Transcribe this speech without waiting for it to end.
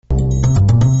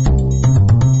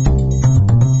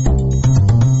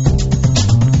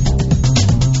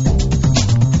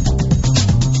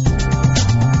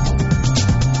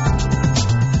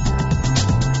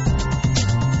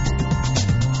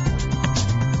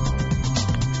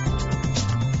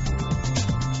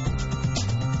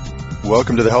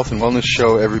Welcome to the Health and Wellness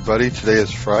Show, everybody. Today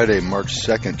is Friday, March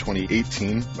 2nd,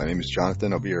 2018. My name is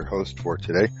Jonathan. I'll be your host for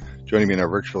today. Joining me in our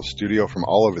virtual studio from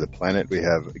all over the planet, we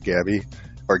have Gabby.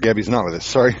 Or Gabby's not with us,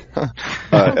 sorry.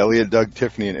 Elliot, Doug,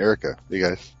 Tiffany, and Erica. Hey,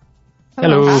 guys.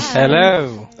 Hello. Hi.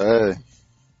 Hello. Hey.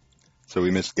 So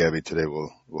we missed Gabby today.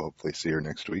 We'll hopefully see her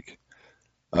next week.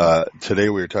 Today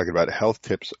we are talking about health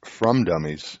tips from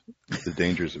dummies, the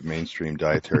dangers of mainstream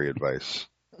dietary advice.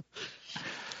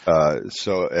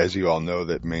 So as you all know,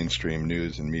 that mainstream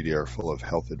news and media are full of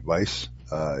health advice.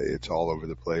 It's all over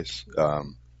the place.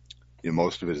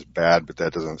 Most of it is bad, but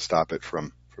that doesn't stop it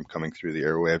from coming through the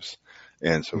airwaves.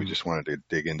 And so we just wanted to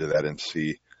dig into that and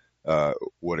see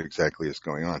what exactly is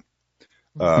going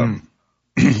on.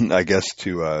 I guess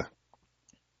to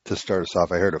start us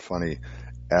off, I heard a funny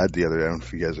ad the other day. I don't know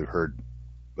if you guys have heard.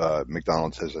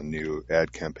 McDonald's has a new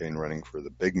ad campaign running for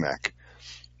the Big Mac.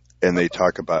 And they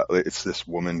talk about, it's this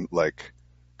woman like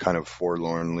kind of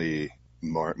forlornly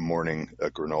mourning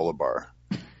a granola bar.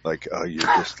 Like, oh,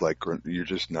 you're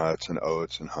just nuts and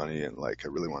oats and honey and like, I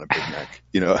really want a Big Mac,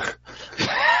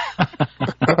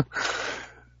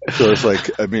 So it's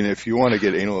like, I mean, if you want to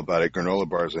get anal about it, granola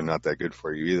bars are not that good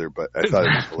for you either, but I thought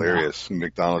it was hilarious.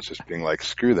 McDonald's just being like,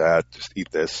 screw that, just eat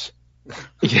this.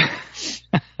 Yeah.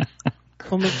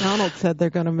 Well, McDonald's said they're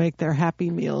going to make their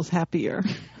Happy Meals happier.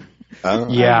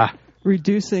 Yeah.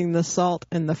 Reducing the salt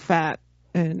and the fat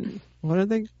and what are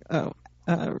they?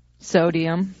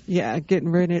 Sodium. Yeah, getting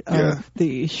rid of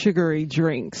the sugary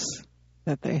drinks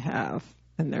that they have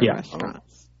in their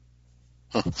restaurants.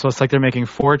 So it's like they're making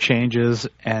 4 changes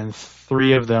and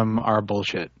 3 of them are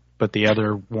bullshit, but the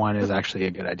other one is actually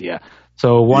a good idea.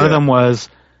 So one of them was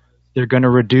they're going to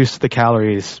reduce the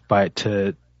calories by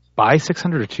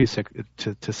 600 or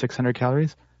to 600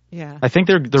 calories. Yeah. I think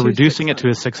they're reducing it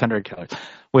to 600 calories,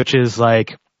 which is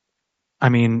like, I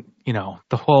mean,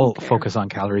 the whole focus on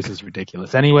calories is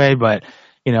ridiculous anyway, but,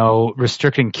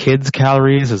 restricting kids'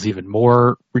 calories is even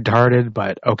more retarded,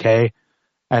 but okay.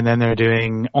 And then they're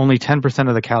doing only 10%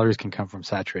 of the calories can come from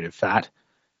saturated fat.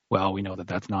 Well, we know that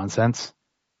that's nonsense.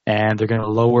 And they're going to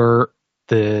lower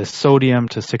the sodium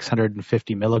to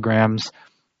 650 milligrams.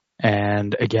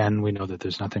 And again, we know that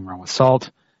there's nothing wrong with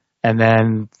salt. And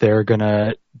then they're going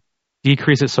to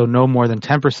decrease it so no more than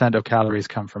 10% of calories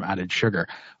come from added sugar.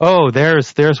 Oh,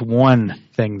 there's one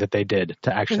thing that they did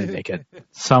to actually make it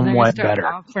somewhat better.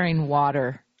 Offering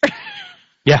water.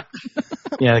 Yeah.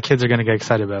 Yeah, the kids are going to get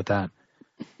excited about that.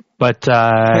 But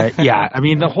I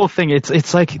mean, the whole thing,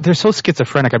 it's like they're so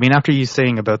schizophrenic. I mean, after you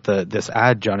saying about this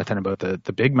ad, Jonathan, about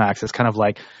the Big Macs, it's kind of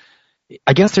like,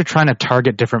 I guess they're trying to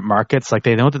target different markets. Like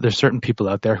they know that there's certain people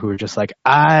out there who are just like,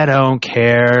 I don't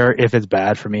care if it's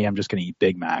bad for me. I'm just going to eat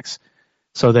Big Macs.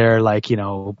 So they're like,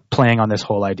 playing on this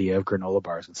whole idea of granola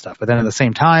bars and stuff. But then at the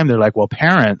same time, they're like, well,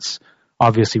 parents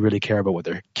obviously really care about what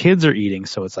their kids are eating.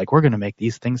 So it's like, we're going to make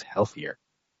these things healthier.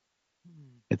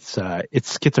 It's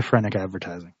schizophrenic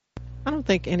advertising. I don't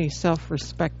think any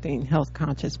self-respecting,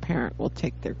 health-conscious parent will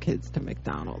take their kids to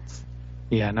McDonald's.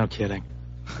 Yeah, no kidding.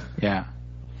 Yeah.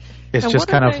 It's And just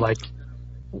kind of like...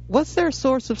 What's their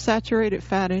source of saturated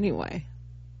fat anyway?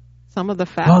 Some of the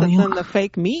fat Well, that's in the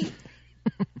fake meat.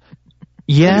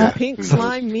 Yeah. The pink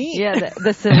slime meat. Yeah,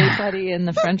 the silly putty and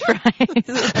the French fries.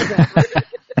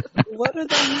 What do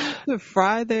they use to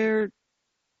fry their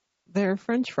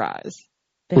French fries?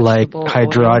 Like Vegetable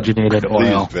hydrogenated They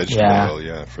oil. use vegetable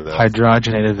oil, for that.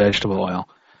 Hydrogenated vegetable oil.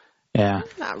 Yeah.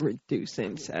 Not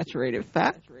reducing saturated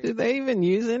fat. Do they even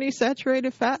use any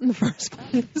saturated fat in the first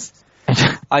place?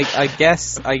 I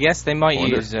guess they might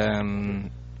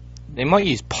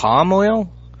use palm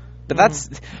oil, but that's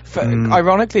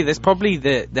ironically that's probably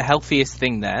the healthiest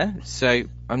thing there. So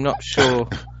I'm not sure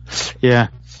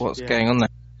what's going on there.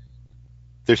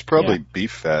 There's probably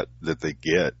beef fat that they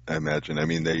get, I imagine. I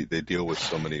mean, they deal with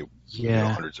so many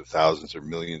hundreds of thousands or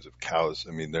millions of cows.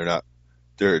 I mean,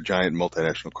 they're a giant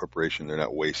multinational corporation. They're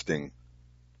not wasting,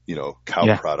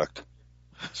 cow product,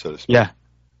 so to speak. Yeah.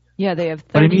 Yeah, they have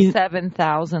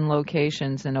 37,000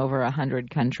 locations in over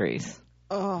 100 countries.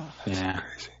 Oh, yeah.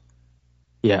 Crazy.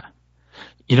 Yeah.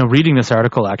 Reading this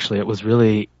article, actually, it was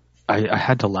really, I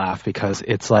had to laugh because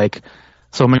it's like,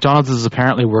 so McDonald's is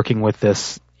apparently working with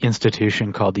this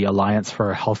institution called the Alliance for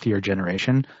a Healthier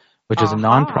Generation, which is a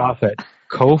nonprofit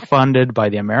co-funded by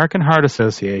the American Heart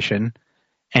Association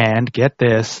and, get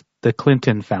this, the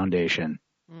Clinton Foundation.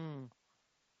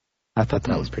 I thought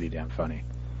that was pretty damn funny.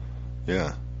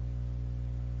 Yeah.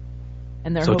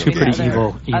 And they're So two hoping pretty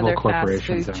evil other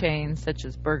corporations fast food chains such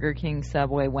as Burger King,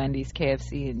 Subway, Wendy's,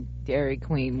 KFC, and Dairy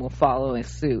Queen will follow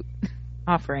suit,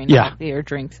 offering healthier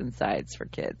drinks and sides for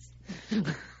kids.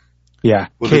 Yeah.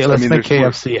 Let's make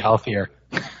KFC healthier.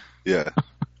 Yeah.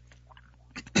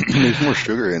 There's more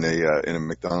sugar in a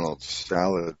McDonald's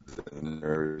salad than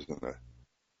there is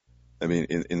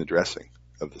in the dressing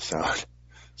of the salad.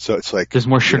 So it's like there's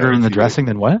more sugar in the dressing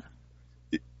than what?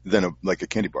 Than a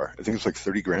candy bar. I think it's like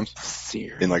 30 grams.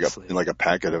 Seriously? in like a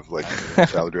packet of like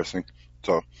salad dressing.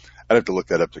 So I'd have to look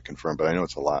that up to confirm, but I know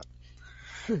it's a lot.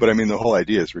 But I mean, the whole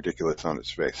idea is ridiculous on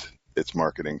its face. It's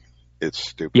marketing. It's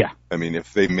stupid. Yeah. I mean,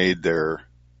 if they made their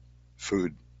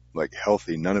food like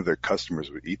healthy, none of their customers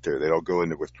would eat there. They'd all go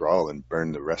into withdrawal and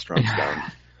burn the restaurants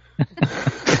down.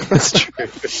 It's true.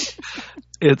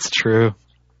 It's true.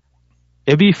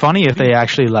 It'd be funny if they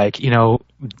actually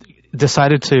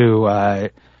decided to,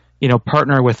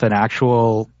 partner with an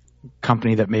actual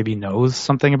company that maybe knows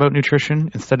something about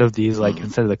nutrition instead of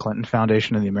instead of the Clinton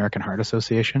Foundation and the American Heart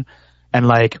Association, and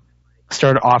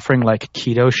start offering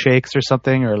keto shakes or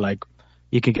something, or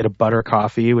you could get a butter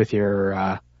coffee with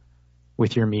your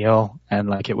meal,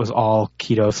 and it was all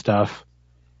keto stuff.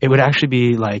 It would actually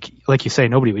be like you say,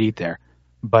 nobody would eat there,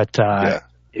 but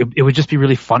it would just be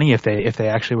really funny if they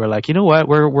actually were you know what,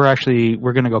 we're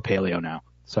going to go paleo now.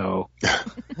 So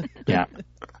yeah,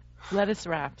 lettuce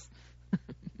wraps.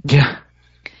 Yeah.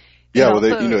 Yeah.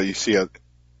 Well, you see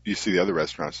the other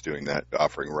restaurants doing that,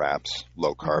 offering wraps,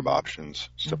 low carb options,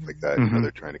 stuff like that. Mm-hmm.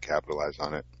 They're trying to capitalize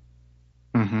on it.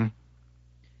 Mm-hmm.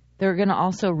 They're going to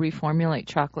also reformulate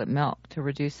chocolate milk to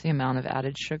reduce the amount of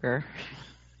added sugar.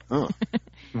 Oh.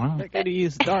 Wow. They're going to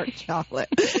use dark chocolate.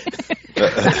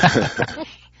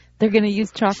 They're going to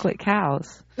use chocolate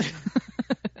cows.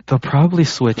 They'll probably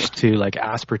switch to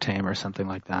aspartame or something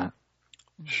like that.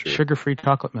 Sure. Sugar-free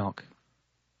chocolate milk.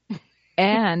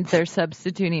 And they're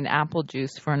substituting apple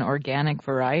juice for an organic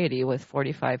variety with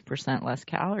 45% less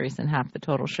calories and half the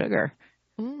total sugar.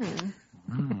 Mm.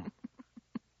 Mm.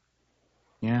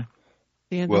 Yeah. At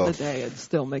the end of the day, it's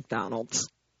still McDonald's.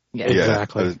 Yeah,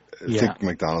 exactly. I think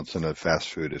McDonald's and fast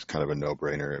food is kind of a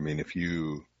no-brainer. I mean, if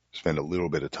you spend a little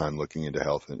bit of time looking into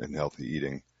health and healthy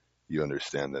eating, you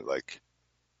understand that,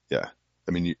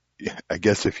 I mean, I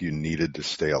guess if you needed to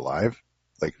stay alive,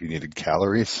 if you needed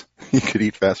calories, you could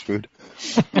eat fast food.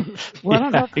 Well, I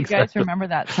don't know if you guys remember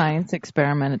that science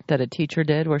experiment that a teacher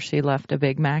did where she left a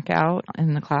Big Mac out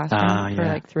in the classroom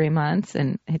for 3 months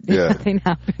and nothing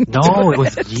happened. No, it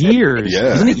was years. Yeah.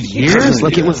 Wasn't it years?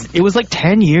 It was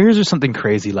 10 years or something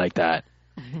crazy like that.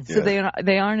 So they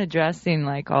aren't addressing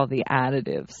all the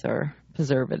additives or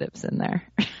preservatives in there.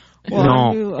 Well, no,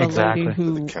 I knew a exactly. lady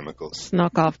who The chemicals.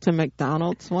 snuck off to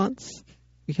McDonald's once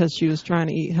because she was trying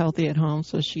to eat healthy at home,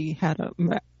 so she had a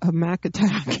Mac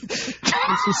attack. And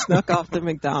she snuck off to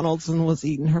McDonald's and was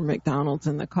eating her McDonald's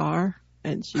in the car,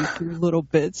 and she threw little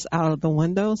bits out of the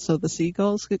window so the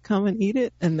seagulls could come and eat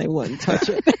it, and they wouldn't touch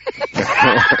it.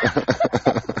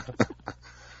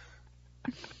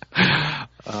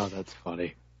 Oh, that's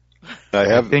funny.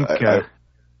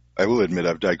 I will admit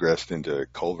I've digressed into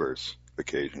Culver's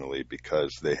occasionally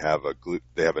because they have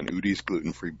an Udi's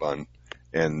gluten-free bun,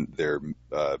 and their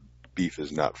beef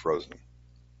is not frozen.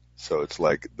 So it's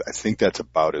I think that's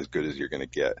about as good as you're going to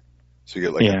get. So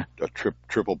you get a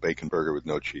triple bacon burger with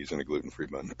no cheese and a gluten-free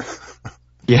bun.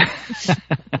 Yeah.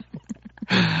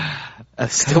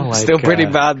 Still pretty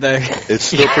bad though. It's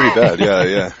still pretty bad.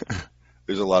 Yeah.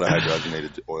 There's a lot of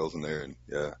hydrogenated oils in there, and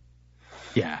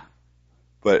yeah.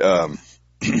 But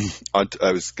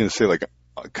I was going to say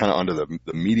kind of onto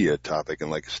the media topic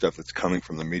and stuff that's coming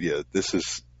from the media. This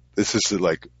is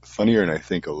funnier, and I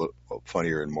think a little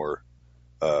funnier and more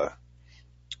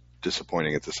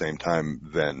disappointing at the same time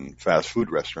than fast food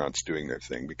restaurants doing their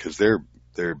thing, because they're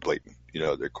blatant.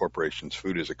 Their corporations'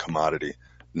 food is a commodity,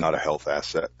 not a health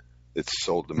asset. It's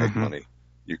sold to make money.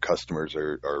 Your customers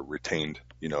are retained,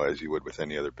 as you would with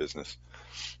any other business.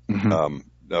 Mm-hmm.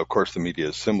 Now, of course, the media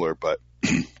is similar, but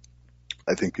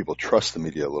I think people trust the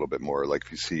media a little bit more.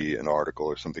 If you see an article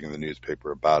or something in the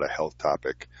newspaper about a health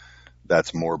topic,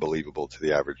 that's more believable to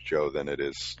the average Joe than it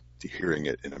is to hearing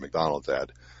it in a McDonald's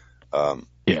ad.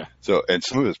 Yeah. So, and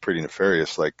some of it's pretty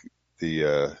nefarious,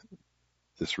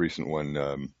 this recent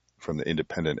one from the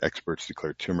Independent, experts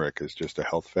declare turmeric is just a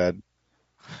health fad.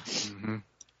 Mm-hmm.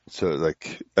 So,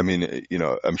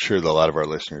 I'm sure that a lot of our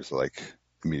listeners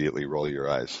immediately roll your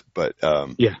eyes, but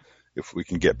if we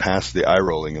can get past the eye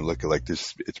rolling and look at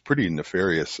this, it's pretty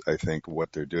nefarious, I think,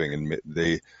 what they're doing. And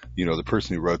they, the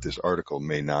person who wrote this article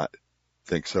may not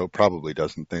think so, probably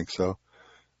doesn't think so.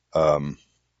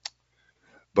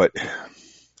 But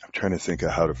I'm trying to think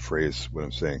of how to phrase what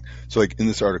I'm saying. So in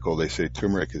this article, they say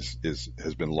turmeric has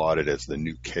been lauded as the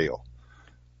new kale.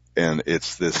 And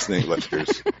it's this thing,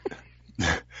 there's,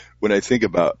 when I think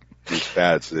about these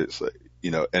fads, it's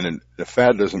and a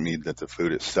fad doesn't mean that the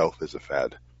food itself is a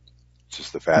fad. It's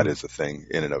just the fad is a thing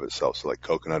in and of itself. So like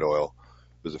coconut oil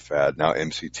was a fad. Now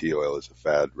MCT oil is a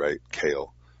fad, right?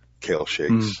 Kale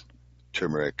shakes,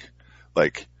 turmeric,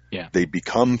 they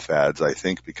become fads, I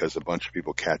think, because a bunch of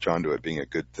people catch on to it being a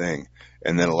good thing.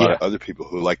 And then a lot of other people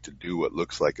who like to do what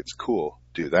looks like it's cool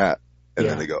do that. And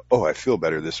then they go, oh, I feel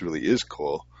better. This really is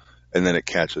cool. And then it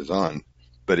catches on.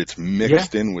 But it's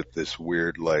mixed in with this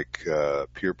weird,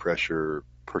 peer pressure,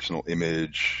 personal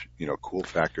image, cool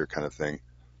factor kind of thing.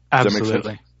 Does Absolutely. that make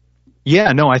sense?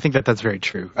 Yeah, no, I think that's very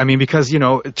true. I mean, because,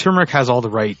 turmeric has all the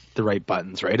right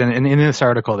buttons, right? And in this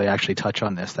article, they actually touch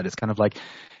on this, that it's kind of like,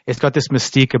 it's got this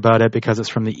mystique about it because it's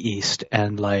from the East,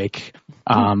 and like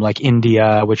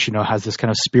India, which, has this kind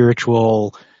of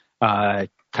spiritual,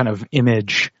 kind of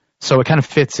image. So it kind of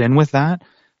fits in with that.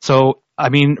 So, I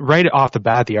mean, right off the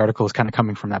bat, the article is kind of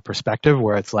coming from that perspective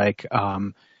where it's like,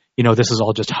 this is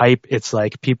all just hype. It's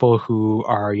like people who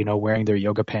are, wearing their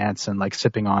yoga pants and like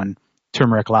sipping on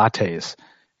turmeric lattes,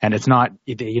 and it's not,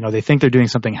 they think they're doing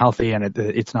something healthy, and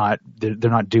it's not,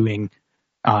 they're not doing,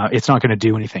 it's not going to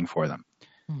do anything for them.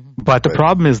 But the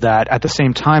problem is that at the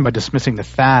same time, by dismissing the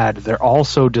fad, they're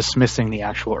also dismissing the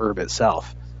actual herb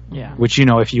itself. Yeah. Which,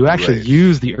 if you actually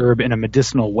use the herb in a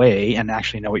medicinal way and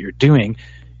actually know what you're doing,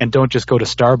 and don't just go to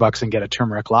Starbucks and get a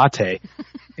turmeric latte,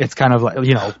 it's kind of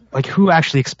like, who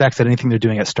actually expects that anything they're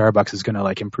doing at Starbucks is going to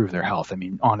like improve their health? I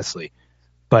mean, honestly.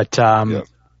 But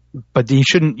you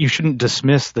shouldn't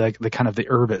dismiss the kind of the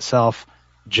herb itself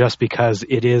just because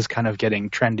it is kind of getting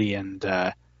trendy, and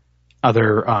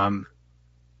other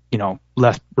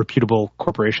less reputable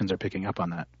corporations are picking up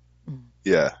on that.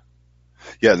 Yeah.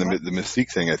 Yeah, the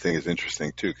mystique thing I think is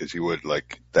interesting too, because you would,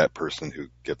 like, that person who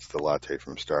gets the latte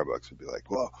from Starbucks would be like,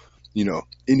 well,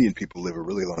 Indian people live a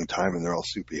really long time and they're all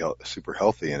super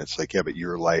healthy. And it's like, yeah, but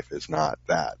your life is not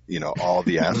that. All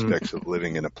the aspects of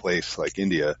living in a place like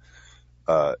India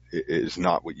is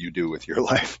not what you do with your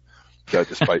life. So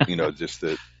despite, just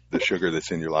the sugar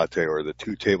that's in your latte, or the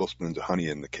 2 tablespoons of honey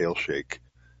in the kale shake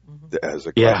that has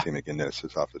a glycemic index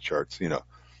is off the charts,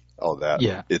 all that.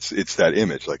 Yeah. It's that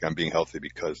image, like, I'm being healthy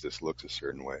because this looks a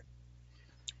certain way.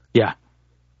 Yeah.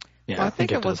 Yeah. Well, I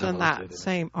think it was in that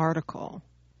same article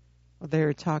where they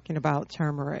were talking about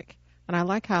turmeric. And I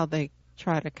like how they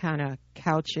try to kind of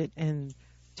couch it in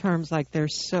terms like they're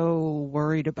so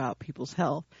worried about people's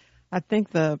health. I think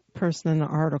the person in the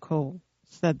article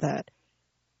said that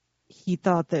he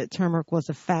thought that turmeric was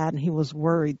a fad, and he was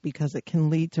worried because it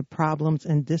can lead to problems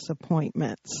and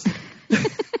disappointments.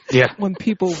 Yeah. When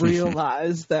people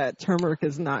realize that turmeric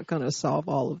is not going to solve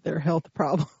all of their health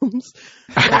problems.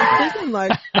 I'm thinking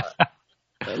like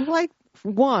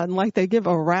they give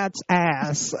a rat's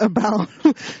ass about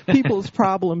people's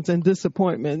problems and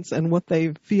disappointments and what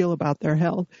they feel about their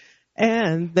health.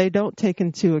 And they don't take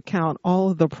into account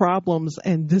all of the problems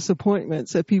and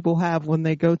disappointments that people have when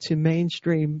they go to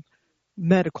mainstream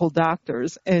medical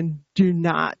doctors and do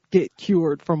not get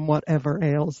cured from whatever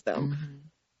ails them.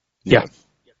 Yeah.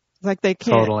 Like they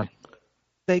can't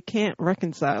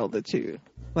reconcile the two.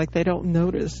 Like they don't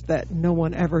notice that no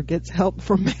one ever gets help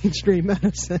from mainstream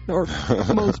medicine, or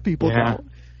most people don't.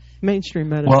 Mainstream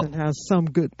medicine has some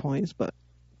good points, but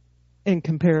in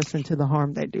comparison to the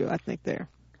harm they do, I think they're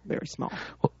very small.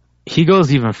 Well, he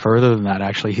goes even further than that,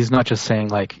 actually. He's not just saying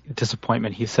like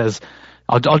disappointment. He says,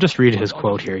 I'll just read his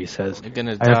quote here. He says, I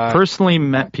have personally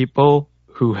met people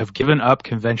who have given up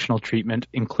conventional treatment,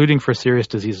 including for serious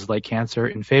diseases like cancer,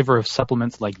 in favor of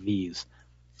supplements like these.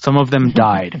 Some of them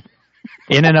died.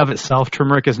 In and of itself,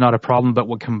 turmeric is not a problem, but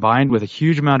when combined with a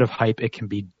huge amount of hype, it can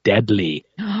be deadly.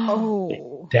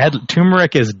 Oh.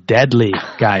 Turmeric is deadly,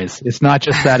 guys. It's not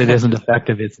just that it isn't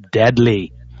effective, it's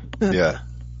deadly. Yeah.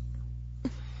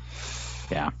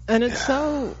 Yeah. And it's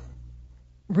so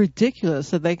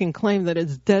ridiculous that they can claim that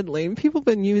it's deadly. And people have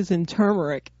been using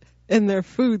turmeric in their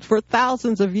food for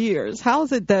thousands of years. How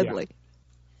is it deadly?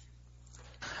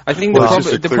 Yeah. I think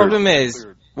the problem is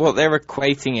what they're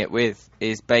equating it with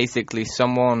is basically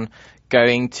someone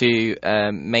going to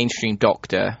a mainstream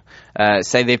doctor,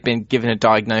 say they've been given a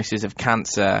diagnosis of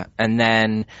cancer, and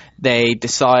then they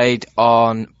decide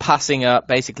on passing up,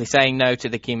 basically saying no to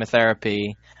the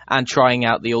chemotherapy and trying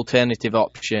out the alternative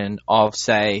option of,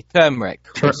 say, turmeric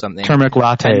or something. Turmeric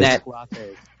lattes.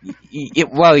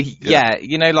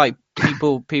 Like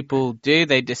people do,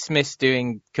 they dismiss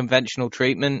doing conventional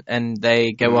treatment and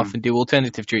they go off and do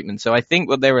alternative treatment. So I think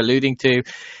what they're alluding to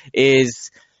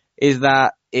is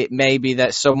that it may be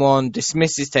that someone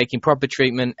dismisses taking proper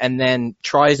treatment and then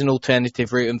tries an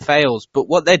alternative route and fails. But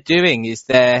what they're doing is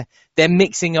they're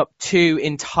mixing up two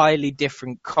entirely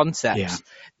different concepts.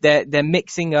 Yeah. They're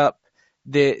mixing up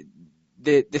the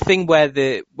thing where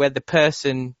the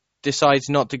person decides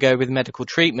not to go with medical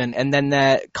treatment, and then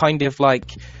they're kind of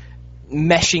like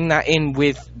meshing that in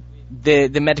with the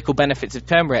medical benefits of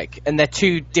turmeric, and they're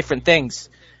two different things.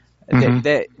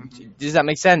 Does that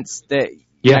make sense?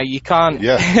 You can't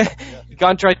you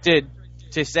can't try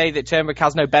to say that turmeric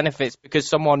has no benefits because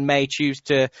someone may choose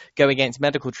to go against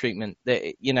medical treatment.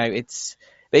 That it's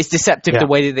deceptive the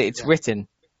way that it's written.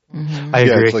 Mm-hmm. I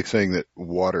agree. It's like saying that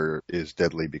water is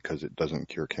deadly because it doesn't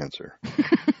cure cancer.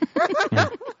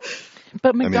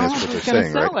 But McDonald's is going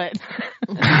to sell right?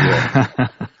 it.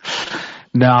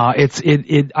 No, I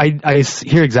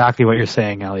hear exactly what you're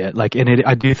saying, Elliot. Like,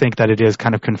 I do think that it is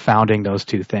kind of confounding those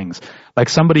two things. Like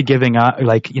somebody giving up,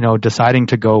 deciding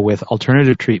to go with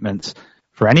alternative treatments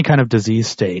for any kind of disease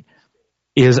state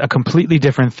is a completely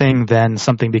different thing than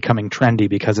something becoming trendy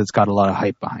because it's got a lot of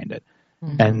hype behind it.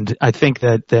 Mm-hmm. And I think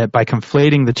that by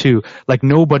conflating the two, like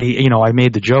nobody, I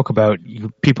made the joke about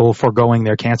people foregoing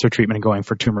their cancer treatment and going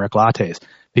for turmeric lattes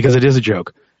because it is a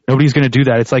joke. Nobody's going to do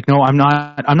that. It's like, no, I'm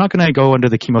not going to go under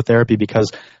the chemotherapy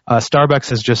because Starbucks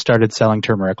has just started selling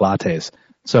turmeric lattes.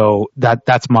 So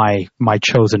that's my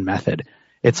chosen method.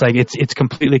 It's like it's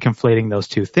completely conflating those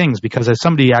two things because as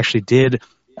somebody actually did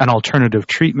an alternative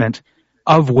treatment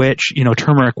of which,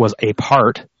 turmeric was a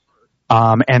part,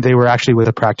 and they were actually with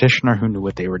a practitioner who knew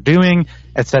what they were doing,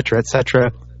 et cetera,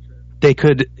 they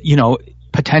could,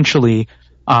 potentially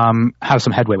have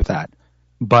some headway with that.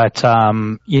 But,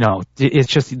 it's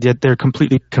just that they're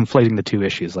completely conflating the two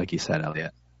issues, like you said,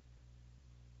 Elliot.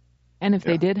 And if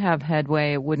they did have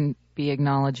headway, it wouldn't be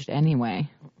acknowledged anyway,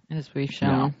 as we've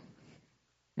shown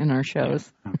in our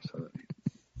shows. Yeah, absolutely.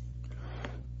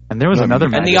 And there was another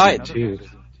magazine, too.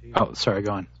 Oh, sorry,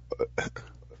 go on.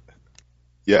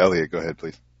 Yeah, Elliot, go ahead,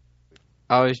 please.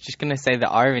 I was just going to say the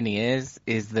irony is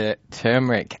that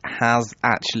turmeric has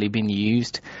actually been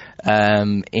used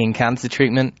in cancer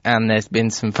treatment, and there's been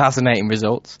some fascinating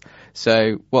results.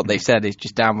 So what they've said is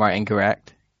just downright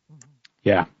incorrect.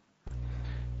 Yeah.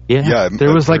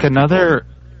 There was like another.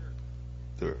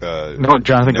 No,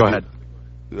 Jonathan, go ahead.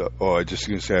 I was just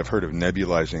going to say I've heard of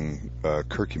nebulizing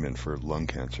curcumin for lung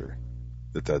cancer.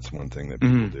 That's one thing that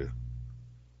people do.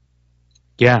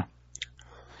 Yeah.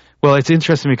 Well, it's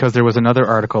interesting because there was another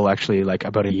article actually like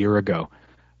about a year ago,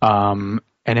 and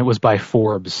it was by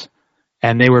Forbes,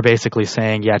 and they were basically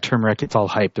saying, turmeric, it's all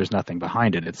hype. There's nothing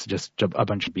behind it. It's just a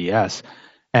bunch of BS.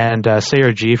 And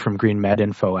Sayer G from Green Med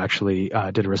Info actually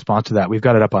did a response to that. We've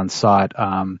got it up on SOT.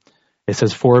 It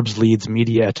says Forbes leads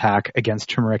media attack against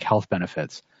turmeric health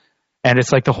benefits. And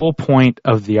it's like the whole point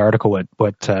of the article,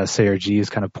 what Sayer G is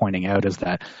kind of pointing out is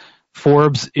that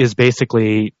Forbes is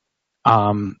basically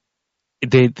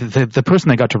the person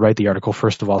that got to write the article,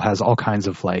 first of all, has all kinds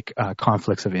of like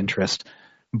conflicts of interest,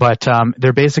 but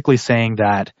they're basically saying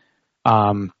that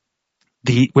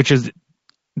which is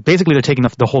basically they're taking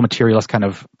the whole materialist kind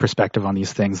of perspective on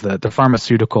these things, the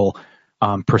pharmaceutical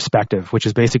perspective, which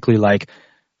is basically like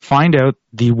find out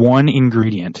the one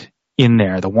ingredient in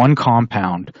there, the one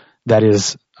compound that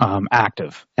is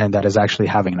active and that is actually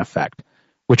having an effect,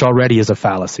 which already is a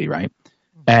fallacy, right?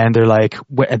 And they're like,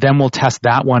 then we'll test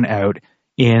that one out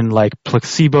in like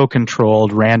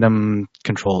placebo-controlled,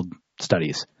 random-controlled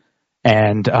studies,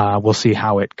 and we'll see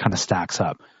how it kind of stacks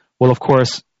up. Well, of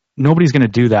course, nobody's going to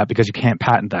do that because you can't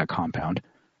patent that compound.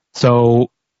 So,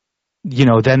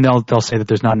 then they'll say that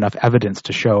there's not enough evidence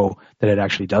to show that it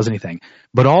actually does anything.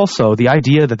 But also, the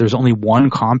idea that there's only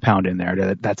one compound in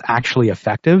there that's actually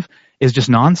effective is just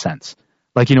nonsense.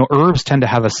 Like, herbs tend to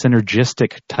have a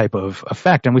synergistic type of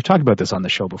effect. And we've talked about this on the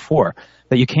show before,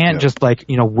 that you can't just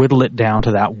whittle it down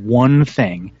to that one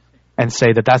thing and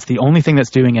say that that's the only thing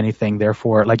that's doing anything.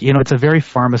 Therefore, it's a very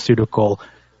pharmaceutical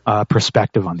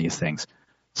perspective on these things.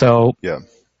 So,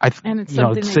 and it's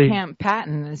something they can't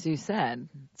patent, as you said.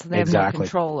 So they have no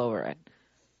control over it.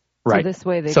 Right. So this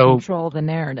way they control the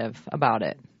narrative about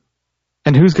it.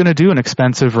 And who's going to do an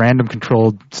expensive random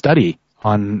controlled study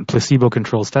on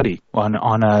placebo-controlled study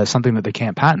on something that they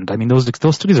can't patent? I mean, those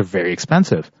studies are very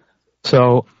expensive.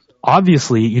 So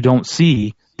obviously, you don't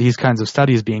see these kinds of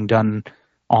studies being done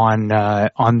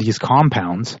on these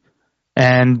compounds.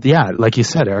 And like you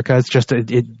said, Erica, it's just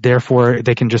therefore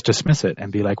they can just dismiss it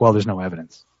and be like, well, there's no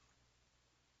evidence.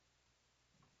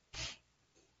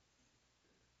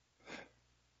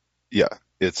 Yeah,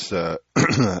 it's. I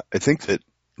think that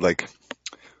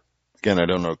again, I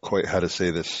don't know quite how to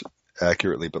say this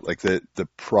accurately, but the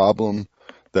problem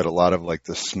that a lot of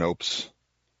the Snopes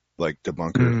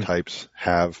debunker types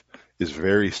have is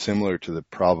very similar to the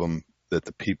problem that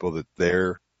the people that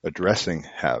they're addressing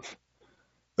have.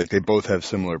 Like they both have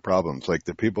similar problems. Like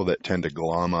the people that tend to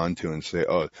glom onto and say,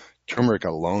 "Oh, turmeric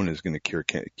alone is going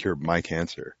to cure my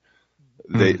cancer."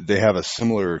 They have a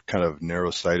similar kind of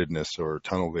narrow-sightedness or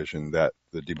tunnel vision that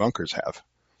the debunkers have.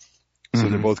 So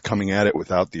they're both coming at it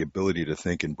without the ability to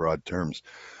think in broad terms.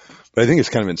 But I think it's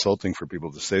kind of insulting for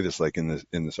people to say this, like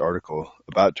in this article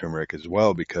about turmeric as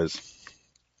well, because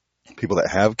people that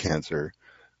have cancer,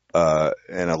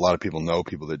 and a lot of people know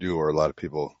people that do, or a lot of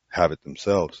people have it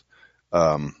themselves,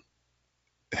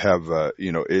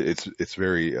 it's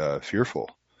very fearful.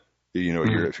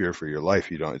 You're at fear for your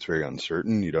life. It's very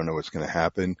uncertain. You don't know what's going to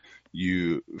happen.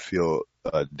 You feel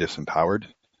disempowered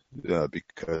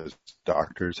because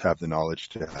doctors have the knowledge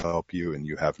to help you and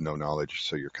you have no knowledge.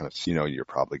 So you're kind of, you're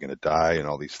probably going to die, and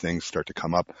all these things start to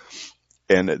come up.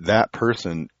 And that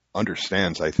person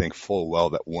understands, I think, full well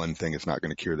that one thing is not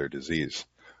going to cure their disease,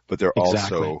 but they're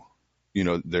also,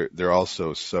 they're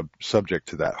also subject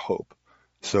to that hope.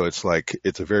 So it's like,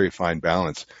 it's a very fine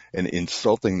balance, and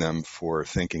insulting them for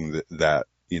thinking that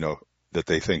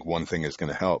they think one thing is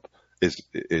going to help is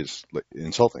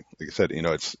insulting. Like I said,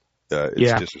 it's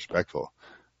disrespectful.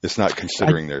 It's not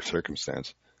considering their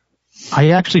circumstance. I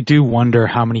actually do wonder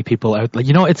how many people out,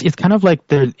 it's kind of like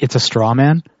it's a straw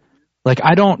man. Like,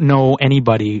 I don't know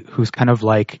anybody who's kind of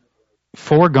like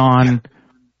foregone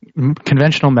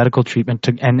conventional medical treatment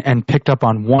and picked up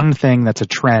on one thing that's a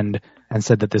trend and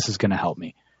said that this is going to help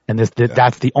me. And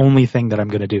that's the only thing that I'm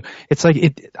going to do. It's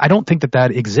like, I don't think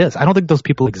that exists. I don't think those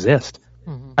people exist.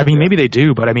 Mm-hmm. I mean, maybe they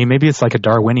do, but I mean, maybe it's like a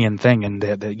Darwinian thing, and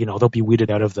they'll be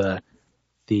weeded out of the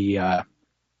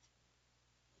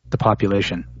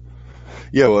population.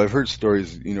 Yeah, well, I've heard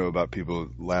stories, about people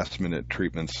last minute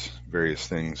treatments, various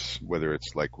things, whether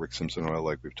it's like Rick Simpson oil,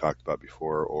 like we've talked about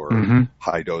before, or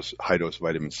high dose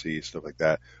vitamin C, stuff like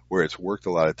that, where it's worked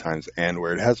a lot of times and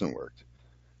where it hasn't worked.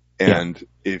 And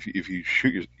if you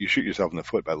shoot yourself in the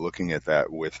foot by looking at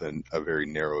that with a very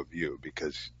narrow view,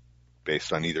 because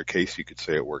based on either case, you could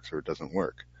say it works or it doesn't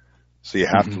work. So you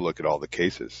have to look at all the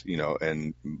cases,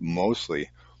 and mostly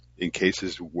in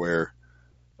cases where,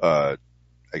 I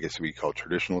guess we call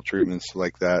traditional treatments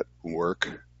like that work,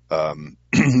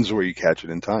 is where you catch it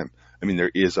in time. I mean,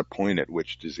 there is a point at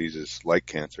which diseases like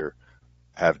cancer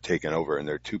have taken over and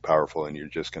they're too powerful and you're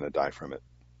just going to die from it.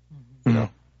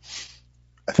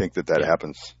 I think that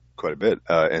happens quite a bit.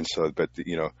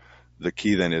 The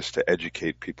key then is to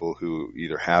educate people who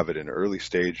either have it in an early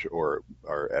stage or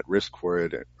are at risk for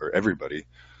it, or everybody,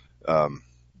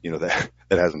 that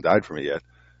hasn't died from it yet.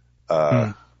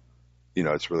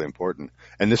 It's really important.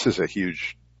 And this is a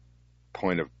huge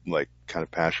point of like kind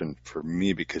of passion for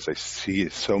me, because I see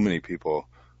so many people,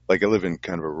 like I live in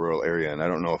kind of a rural area, and I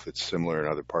don't know if it's similar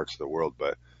in other parts of the world,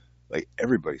 but like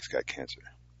everybody's got cancer.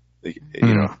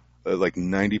 Like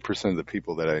 90% of the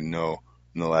people that I know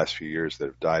in the last few years that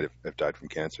have died from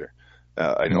cancer.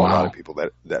 I know a lot of people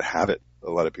that have it,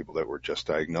 a lot of people that were just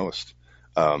diagnosed.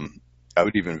 I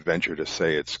would even venture to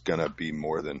say it's going to be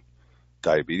more than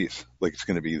diabetes. Like it's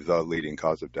going to be the leading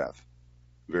cause of death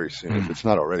very soon, if it's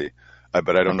not already.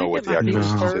 But I don't know what the actual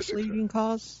statistics are. Leading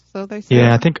cause, so they say.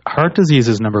 Yeah, I think heart disease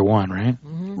is number one, right?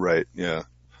 Mm-hmm. Right, yeah.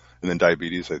 And then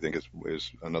diabetes, I think,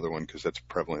 is another one, because that's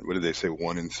prevalent. What did they say?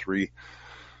 1 in 3,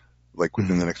 like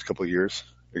within the next couple of years,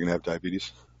 you're going to have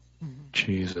diabetes.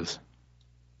 Jesus.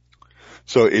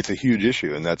 So it's a huge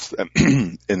issue, and that's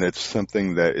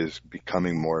something that is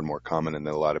becoming more and more common, and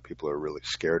that a lot of people are really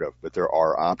scared of. But there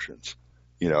are options,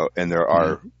 and there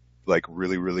are like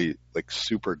really, really like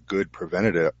super good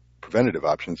preventative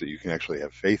options that you can actually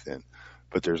have faith in.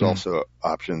 But there's also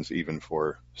options even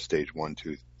for stage 1,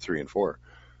 2, 3, and 4.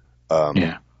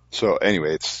 So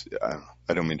anyway,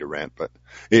 I don't mean to rant, but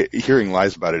hearing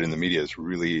lies about it in the media is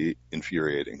really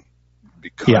infuriating,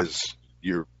 because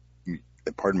you're,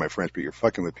 pardon my French, but you're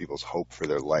fucking with people's hope for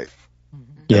their life.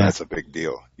 Yeah. That's a big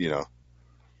deal,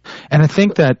 And I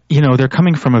think that, they're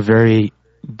coming from a very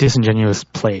disingenuous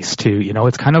place too.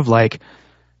 It's kind of like,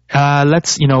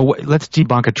 let's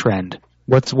debunk a trend.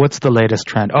 What's the latest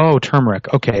trend? Oh,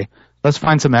 turmeric. Okay. Let's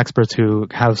find some experts who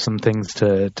have some things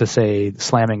to say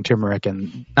slamming turmeric,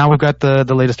 and now we've got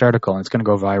the latest article, and it's going to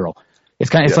go viral. It's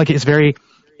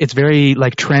very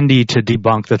like trendy to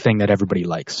debunk the thing that everybody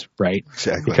likes, right?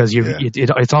 Exactly. Because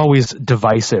it's always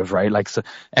divisive, right? Like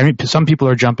some people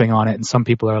are jumping on it, and some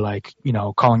people are like,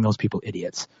 calling those people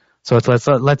idiots. So it's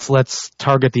let's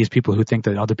target these people who think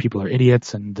that other people are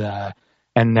idiots, and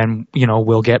then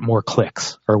we'll get more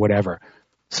clicks or whatever.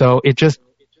 So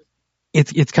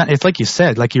it's like you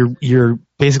said, like you're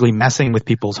basically messing with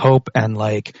people's hope, and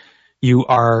like you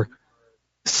are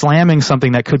slamming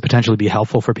something that could potentially be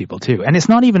helpful for people too. And it's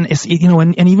not even,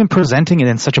 and even presenting it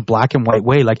in such a black and white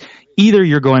way, like either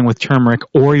you're going with turmeric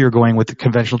or you're going with the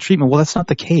conventional treatment. Well, that's not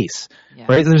the case,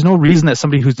 right? There's no reason that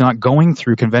somebody who's not going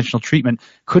through conventional treatment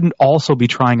couldn't also be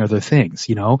trying other things,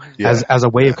 as a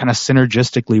way of kind of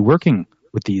synergistically working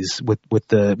with these, with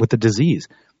the disease.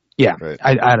 Yeah. Right.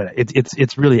 I don't know.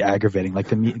 It's really aggravating. Like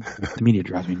the media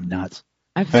drives me nuts.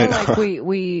 I feel like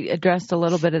we addressed a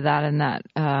little bit of that in that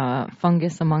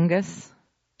Fungus Among Us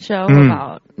show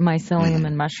about mycelium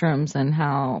and mushrooms, and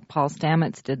how Paul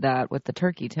Stamets did that with the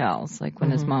turkey tails, like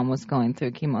when his mom was going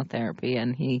through chemotherapy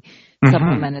and he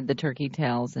supplemented the turkey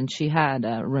tails and she had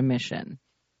a remission.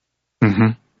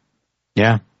 Mm-hmm.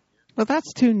 Yeah. Well,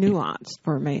 that's too nuanced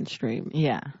for mainstream.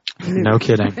 Yeah. No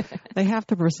kidding. They have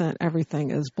to present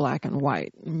everything as black and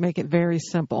white, make it very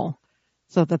simple,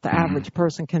 so that the average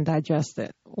person can digest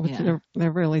it, which they're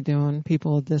really doing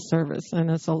people a disservice. And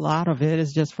it's a lot of it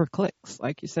is just for clicks,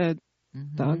 like you said,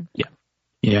 Doug. Yeah.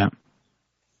 Yeah.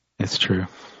 It's true.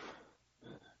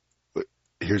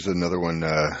 Here's another one.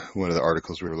 One of the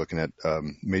articles we were looking at,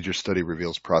 major study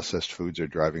reveals processed foods are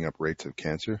driving up rates of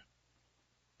cancer.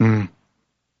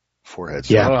 Forehead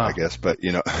slap, I guess, but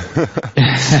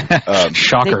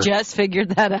shocker. They just figured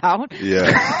that out.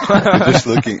 Yeah.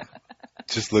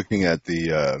 Just looking at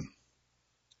the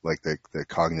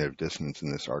cognitive dissonance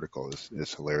in this article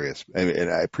is hilarious.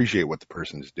 And I appreciate what the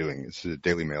person is doing. This is a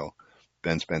Daily Mail,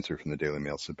 Ben Spencer from the Daily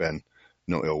Mail. So Ben,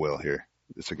 no ill will here.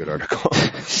 It's a good article.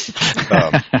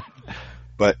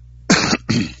 But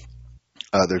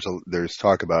there's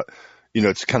talk about,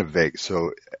 it's kind of vague.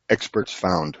 So experts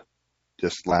found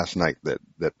just last night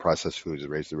that processed foods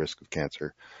raise the risk of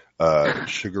cancer.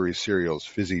 Sugary cereals,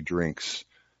 fizzy drinks,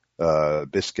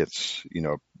 biscuits,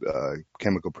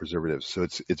 chemical preservatives. So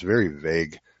it's very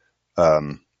vague.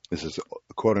 This is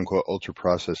quote unquote ultra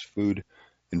processed food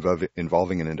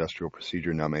involving an industrial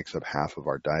procedure now makes up half of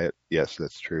our diet. Yes,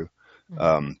 that's true.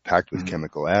 Packed with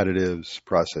chemical additives,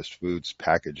 processed foods,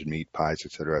 packaged meat, pies,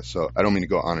 etc. So I don't mean to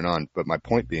go on and on, but my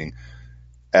point being,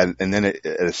 and then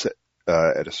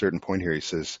at a certain point here, he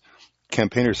says,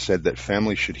 campaigners said that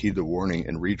families should heed the warning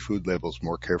and read food labels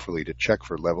more carefully to check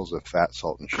for levels of fat,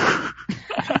 salt, and sugar.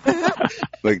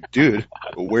 Like, dude,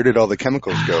 where did all the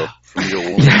chemicals go from your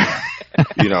womb?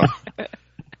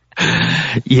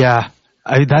 Yeah,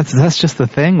 that's just the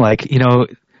thing. Like,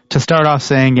 to start off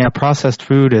saying, processed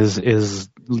food is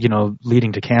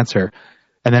leading to cancer,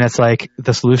 and then it's like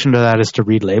the solution to that is to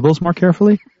read labels more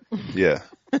carefully. Yeah,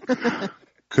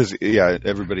 because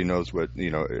everybody knows what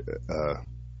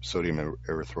sodium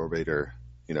erythrobate, or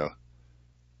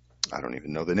I don't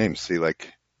even know the names. See,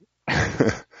 like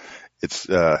it's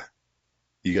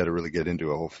you got to really get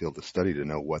into a whole field of study to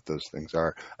know what those things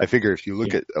are. I figure if you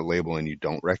look at a label and you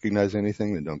don't recognize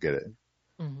anything, then don't get it.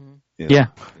 Yeah,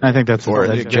 I think that's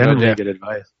generally good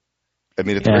advice. I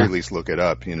mean, at the very least, look it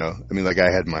up. I mean, like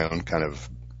I had my own kind of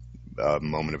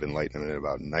moment of enlightenment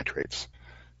about nitrates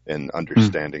and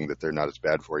understanding that they're not as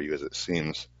bad for you as it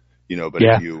seems. But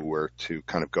if you were to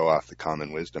kind of go off the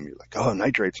common wisdom, you're like, oh,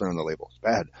 nitrates are on the label. It's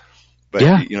bad. But,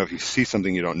 if you see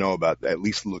something you don't know about, at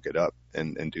least look it up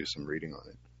and do some reading on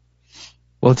it.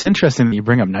 Well, it's interesting that you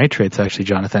bring up nitrates, actually,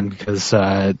 Jonathan, because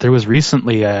there was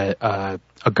recently an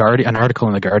article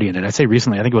in The Guardian, and I say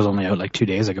recently, I think it was only out like 2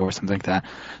 days ago or something like that,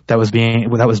 that was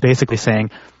basically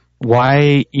saying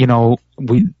why,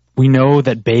 we know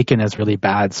that bacon is really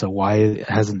bad, so why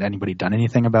hasn't anybody done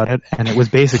anything about it? And it was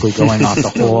basically going off the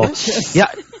whole.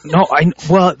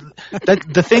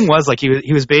 The thing was, like,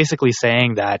 he was basically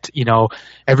saying that,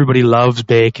 everybody loves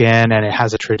bacon and it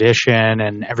has a tradition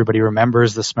and everybody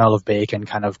remembers the smell of bacon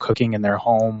kind of cooking in their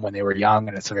home when they were young,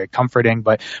 and it's very comforting,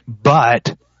 but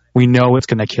we know it's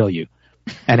going to kill you.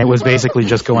 And it was basically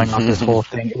just going off this whole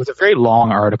thing. It was a very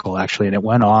long article, actually, and it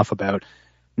went off about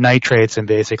nitrates, and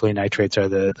basically nitrates are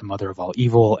the mother of all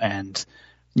evil, and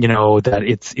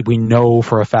that we know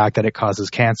for a fact that it causes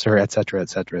cancer, et cetera, et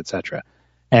cetera, et cetera.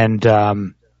 And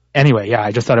anyway,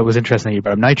 I just thought it was interesting you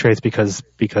brought up nitrates because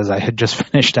I had just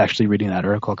finished actually reading that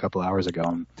article a couple hours ago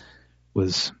and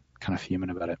was kind of fuming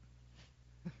about it.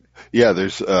 Yeah,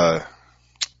 there's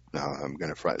I'm going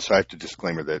to fry. So I have to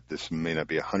disclaimer that this may not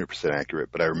be 100% accurate,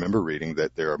 but I remember reading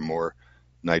that there are more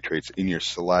nitrates in your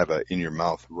saliva in your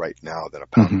mouth right now than a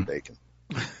pound of bacon.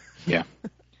 Yeah.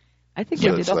 I think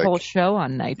we did a whole show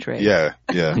on nitrates. Yeah.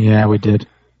 Yeah, we did.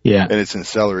 Yeah. And it's in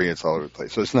celery, it's all over the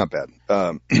place. So it's not bad.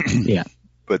 Yeah.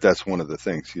 But that's one of the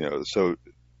things, so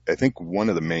I think one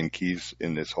of the main keys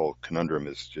in this whole conundrum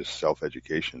is just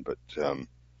self-education. But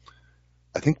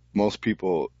I think most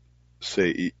people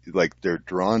say, like, they're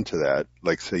drawn to that,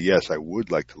 like, say, yes, I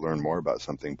would like to learn more about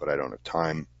something, but I don't have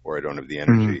time, or I don't have the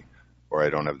energy, or I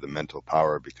don't have the mental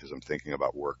power because I'm thinking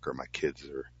about work or my kids,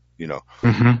 or,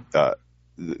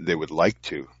 they would like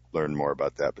to learn more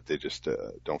about that, but they just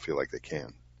don't feel like they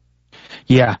can.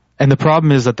 Yeah, and the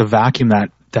problem is that the vacuum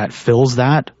that fills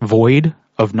that void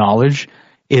of knowledge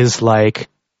is like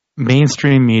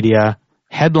mainstream media,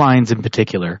 headlines in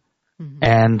particular,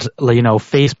 and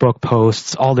Facebook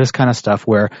posts, all this kind of stuff,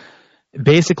 where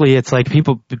basically it's like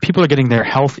people are getting their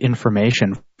health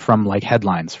information from like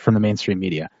headlines from the mainstream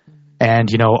media. And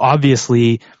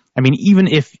obviously, I mean, even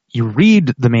if you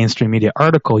read the mainstream media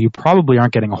article, you probably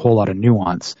aren't getting a whole lot of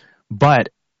nuance, but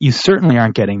you certainly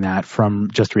aren't getting that from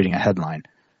just reading a headline.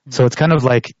 So it's kind of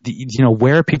like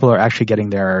where people are actually getting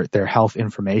their health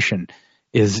information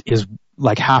is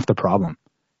like half the problem.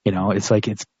 It's like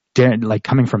like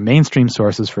coming from mainstream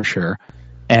sources for sure,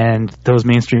 and those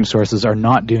mainstream sources are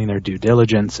not doing their due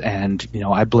diligence. And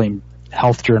I blame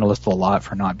health journalists a lot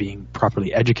for not being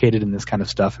properly educated in this kind of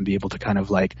stuff and be able to kind of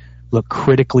like look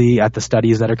critically at the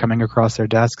studies that are coming across their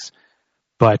desks.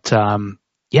 But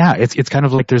it's kind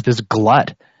of like there's this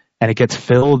glut, and it gets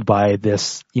filled by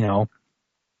this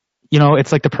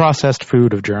it's like the processed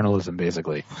food of journalism,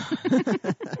 basically.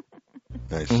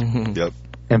 Nice. Yep.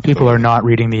 And people are not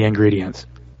reading the ingredients.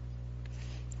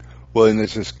 Well, and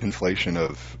there's this conflation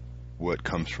of what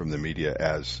comes from the media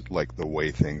as like the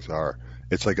way things are.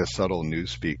 It's like a subtle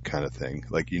newspeak kind of thing.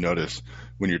 Like, you notice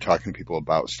when you're talking to people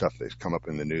about stuff that's come up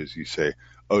in the news, you say,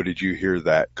 "Oh, did you hear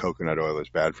that coconut oil is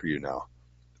bad for you now?"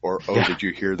 Or, "Oh, did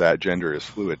you hear that gender is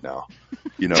fluid now?"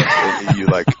 You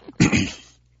like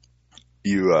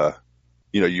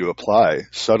you apply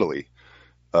subtly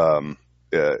a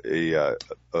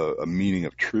meaning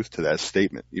of truth to that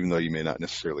statement, even though you may not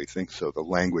necessarily think so. The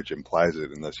language implies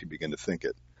it unless you begin to think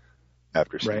it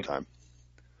after some time.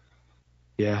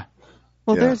 Yeah.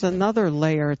 Well, there's another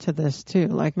layer to this too.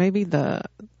 Like maybe the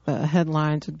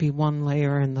headlines would be one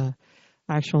layer, and the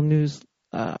actual news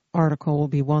article will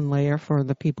be one layer for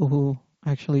the people who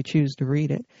actually choose to read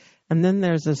it. And then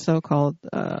there's a so-called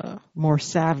more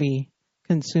savvy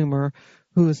consumer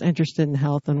who is interested in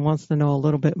health and wants to know a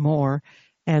little bit more,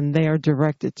 and they are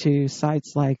directed to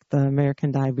sites like the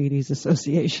American Diabetes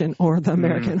Association or the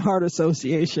American Heart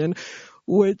Association,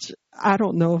 which I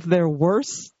don't know if they're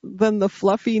worse than the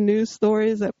fluffy news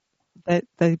stories that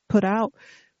they put out,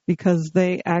 because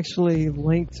they actually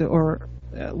link to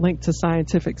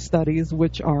scientific studies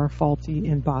which are faulty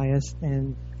and biased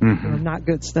and not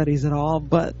good studies at all,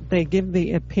 but they give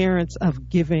the appearance of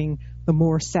giving the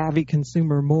more savvy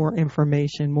consumer more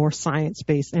information, more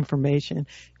science-based information,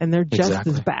 and they're just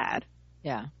as bad.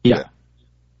 Yeah.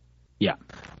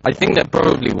 I think they're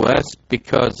probably worse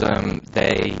because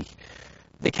they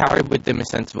carry with them a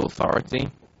sense of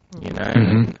authority,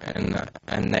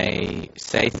 and they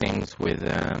say things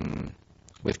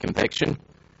with conviction,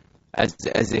 as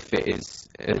if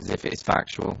it is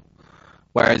factual.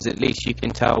 Whereas at least you can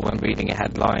tell when reading a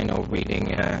headline or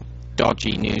reading a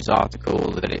dodgy news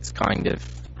article that it's kind of,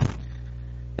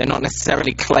 they're not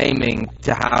necessarily claiming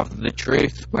to have the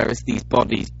truth, whereas these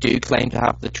bodies do claim to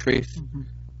have the truth.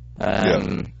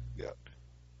 And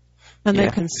they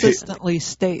consistently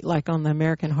state, like on the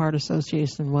American Heart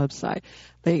Association website,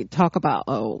 they talk about,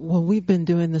 we've been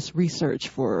doing this research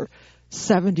for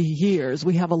 70 years.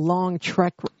 We have a long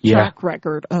track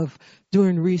record of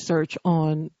doing research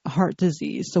on heart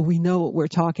disease, so we know what we're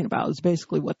talking about, is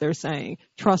basically what they're saying.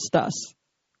 Trust us.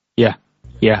 Yeah.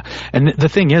 And the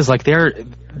thing is, like,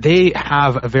 they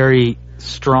have a very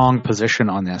strong position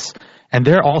on this, and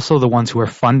they're also the ones who are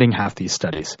funding half these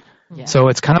studies. Yeah. So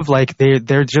it's kind of like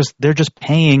they're just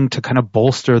paying to kind of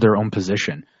bolster their own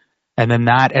position, and then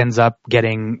that ends up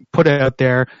getting put out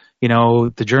there.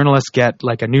 The journalists get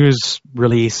like a news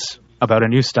release about a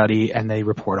new study and they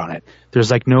report on it.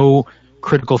 There's like no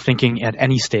critical thinking at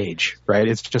any stage, right?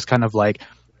 It's just kind of like,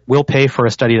 we'll pay for a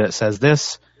study that says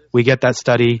this, we get that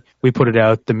study, we put it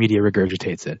out, the media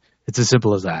regurgitates it. It's as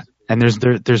simple as that. And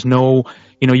there's no,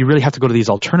 you really have to go to these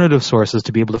alternative sources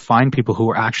to be able to find people who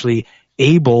are actually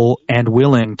able and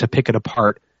willing to pick it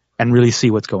apart and really see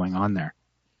what's going on there.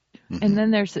 And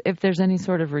then if there's any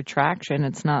sort of retraction,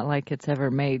 it's not like it's ever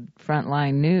made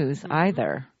frontline news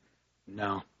either.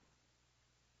 No,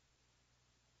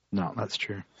 that's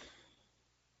true.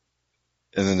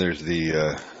 And then there's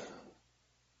the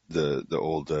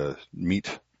old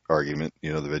meat argument,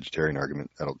 the vegetarian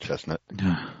argument, that old chestnut.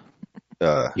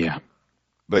 Yeah.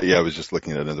 But I was just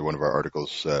looking at another one of our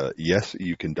articles. Yes,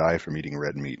 you can die from eating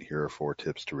red meat. Here are 4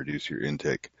 tips to reduce your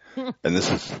intake. And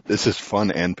this is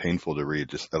fun and painful to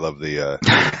read. I love the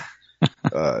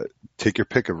Take your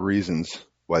pick of reasons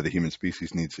why the human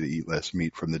species needs to eat less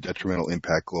meat, from the detrimental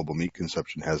impact global meat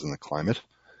consumption has on the climate,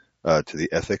 to the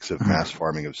ethics of mass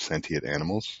farming of sentient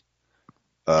animals.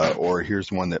 Or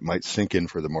here's one that might sink in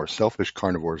for the more selfish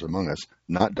carnivores among us,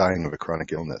 not dying of a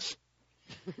chronic illness.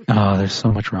 Oh, there's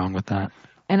so much wrong with that.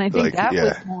 And I think that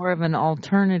was more of an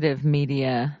alternative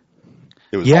media.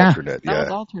 It was alternate, That was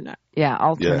alternate. Yeah,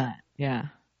 alternate. Yeah.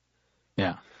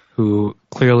 Yeah. Who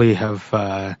clearly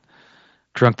have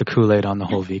drunk the Kool-Aid on the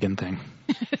whole vegan thing.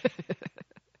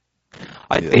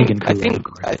 I think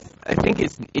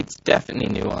it's definitely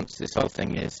nuanced, this whole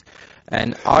thing is.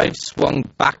 And I've swung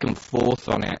back and forth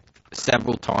on it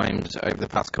several times over the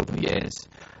past couple of years,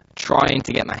 trying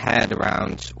to get my head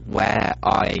around where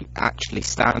I actually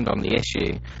stand on the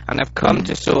issue. And I've come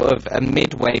to sort of a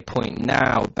midway point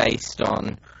now based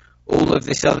on all of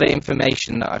this other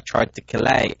information that I've tried to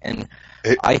collate. And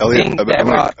hey, I Elliot, think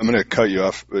I'm going to cut you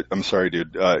off. I'm sorry,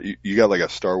 dude. You got like a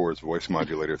Star Wars voice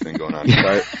modulator thing going on.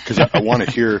 Because I want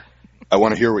to hear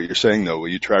what you're saying, though. Will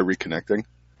you try reconnecting?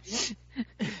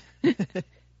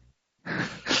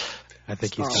 I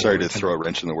think he's sorry to throw a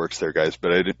wrench in the works there, guys,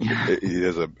 but he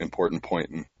has an important point,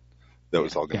 and that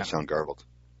was all going to sound garbled.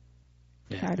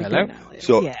 Yeah. Hello?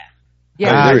 So, yeah,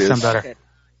 there he is. Sound better.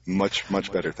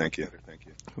 Much better. Thank you.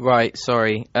 Right,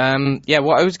 sorry.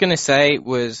 What I was going to say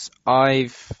was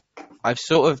I've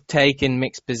sort of taken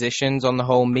mixed positions on the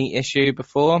whole meat issue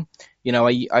before. You know,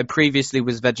 I previously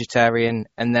was vegetarian,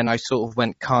 and then I sort of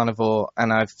went carnivore,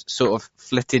 and I've sort of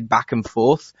flitted back and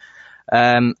forth.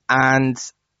 And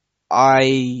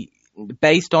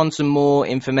based on some more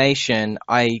information,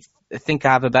 I think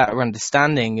I have a better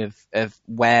understanding of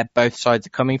where both sides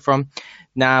are coming from.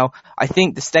 Now, I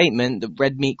think the statement that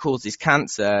red meat causes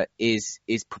cancer is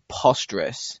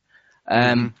preposterous.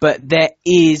 But there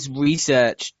is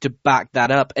research to back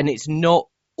that up, and it's not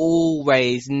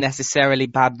always necessarily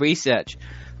bad research.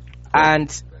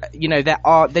 And, you know,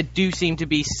 there do seem to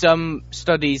be some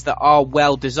studies that are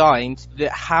well designed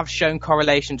that have shown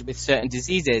correlations with certain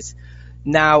diseases.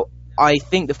 Now, I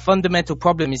think the fundamental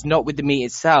problem is not with the meat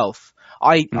itself.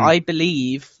 I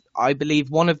believe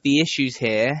one of the issues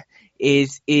here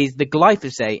is the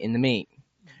glyphosate in the meat.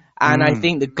 And I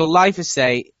think the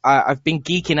glyphosate, I've been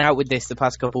geeking out with this the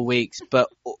past couple of weeks, but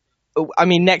I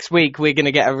mean, next week we're going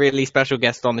to get a really special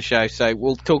guest on the show, so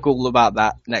we'll talk all about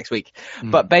that next week.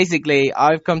 But basically,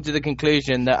 I've come to the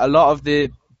conclusion that a lot of the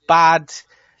bad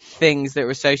things that are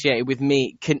associated with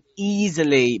meat can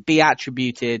easily be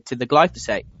attributed to the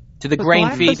glyphosate, to the grain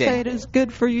feeding. Glyphosate is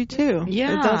good for you too.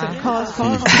 Yeah. It doesn't cause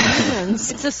harm to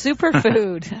humans. It's a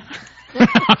superfood.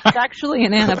 It's actually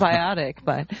an antibiotic,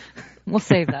 but we'll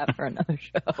save that for another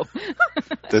show.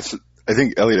 I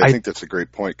think, Elliot, I think that's a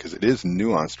great point, because it is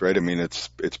nuanced, right? I mean, it's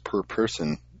per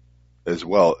person as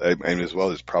well, and as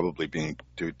well as probably being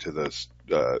due to those,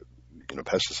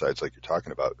 pesticides like you're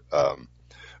talking about.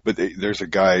 But there's a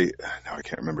guy, now I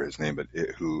can't remember his name, but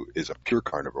who is a pure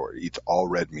carnivore, eats all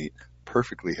red meat,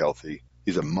 perfectly healthy.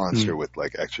 He's a monster with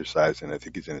like exercise, and I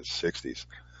think he's in his 60s.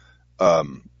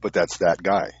 But that's that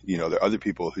guy. You know, there are other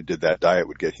people who did that diet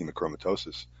would get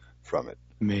hemochromatosis from it.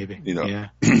 Maybe. You know, yeah.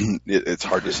 It's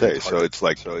hard to say. So it's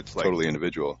totally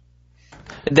individual.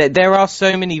 There are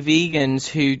so many vegans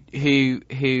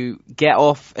who get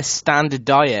off a standard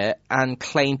diet and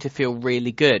claim to feel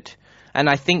really good. And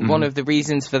I think one of the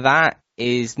reasons for that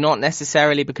is not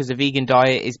necessarily because a vegan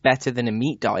diet is better than a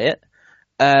meat diet.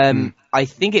 I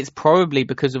think it's probably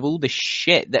because of all the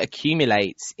shit that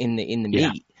accumulates in the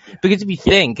meat. Because if you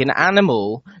think an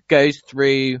animal goes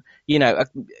through,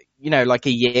 like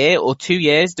a year or 2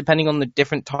 years, depending on the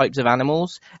different types of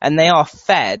animals, and they are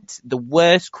fed the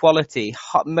worst quality,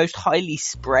 most highly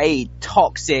sprayed,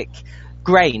 toxic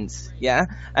grains,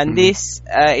 and this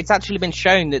it's actually been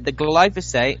shown that the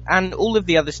glyphosate and all of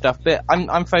the other stuff, but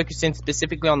I'm focusing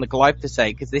specifically on the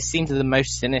glyphosate because this seems the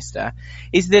most sinister,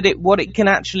 is that what it's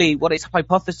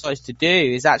hypothesized to do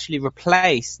is actually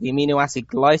replace the amino acid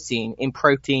glycine in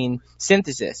protein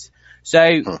synthesis.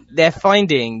 So they're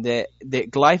finding that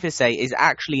glyphosate is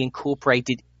actually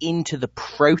incorporated into the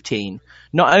protein,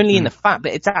 not only in the fat,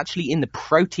 but it's actually in the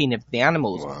protein of the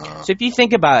animals. Wow. So if you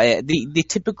think about it, the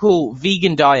typical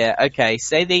vegan diet, okay,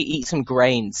 say they eat some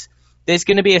grains, there's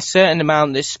going to be a certain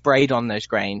amount that's sprayed on those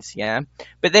grains,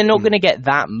 but they're not going to get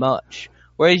that much.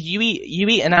 Whereas you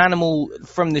eat an animal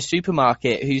from the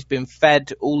supermarket who's been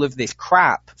fed all of this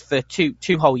crap for two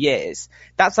whole years.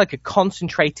 That's like a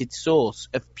concentrated source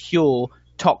of pure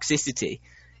toxicity,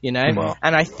 Wow.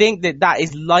 And I think that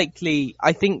is likely.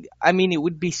 It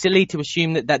would be silly to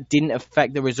assume that didn't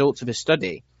affect the results of a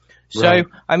study. So,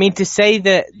 right. To say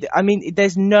that,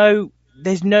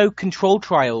 there's no control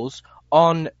trials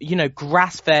on,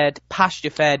 grass-fed,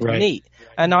 pasture-fed meat.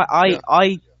 And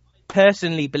I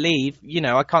personally believe,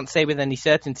 I can't say with any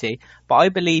certainty, but I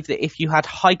believe that if you had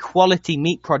high-quality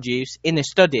meat produce in a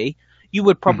study, you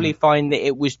would probably find that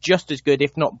it was just as good,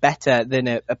 if not better, than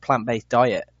a plant-based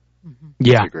diet.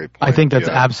 Yeah, I think that's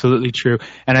absolutely true.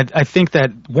 And I think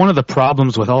that one of the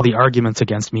problems with all the arguments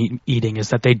against meat eating is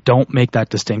that they don't make that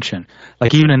distinction.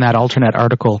 Like even in that alternate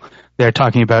article, they're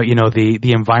talking about,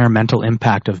 the environmental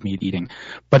impact of meat eating.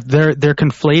 But they're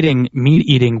conflating meat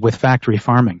eating with factory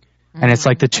farming. And it's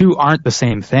like the two aren't the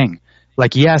same thing.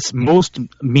 Like, yes, most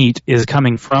meat is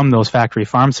coming from those factory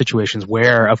farm situations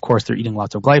where, of course, they're eating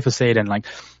lots of glyphosate and like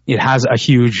it has a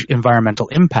huge environmental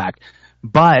impact.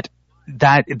 But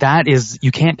that is,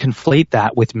 you can't conflate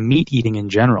that with meat eating in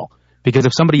general, because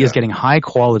if somebody is getting high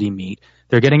quality meat,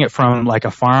 they're getting it from like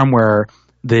a farm where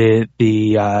the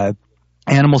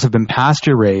animals have been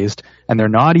pasture raised and they're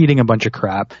not eating a bunch of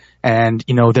crap, and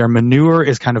their manure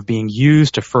is kind of being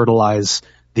used to fertilize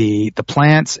the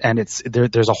plants, and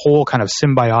there's a whole kind of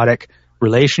symbiotic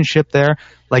relationship there.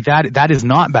 Like that is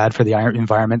not bad for the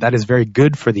environment. That is very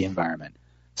good for the environment.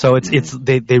 So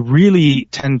they really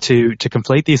tend to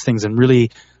conflate these things and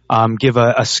really give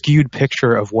a skewed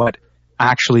picture of what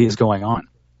actually is going on.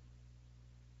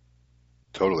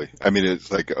 Totally. I mean,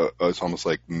 it's like it's almost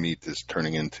like meat is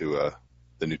turning into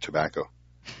the new tobacco.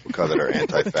 We call that our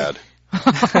anti-fad.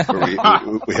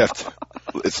 we have to.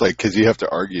 It's like, because you have to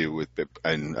argue with,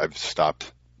 and I've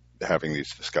stopped having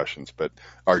these discussions, but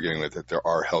arguing with that there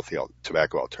are healthy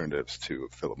tobacco alternatives to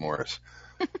Philip Morris.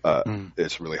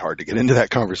 It's really hard to get into that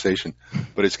conversation,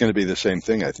 but it's going to be the same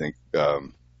thing, I think,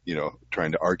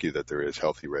 trying to argue that there is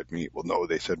healthy red meat. Well, no,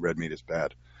 they said red meat is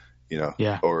bad,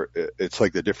 or it's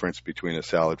like the difference between a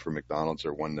salad from McDonald's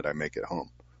or one that I make at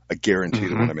home. I guarantee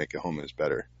the one I make at home is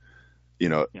better.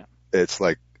 It's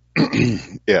like,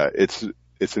 it's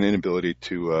an inability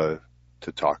to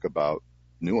talk about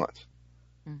nuance,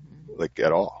 like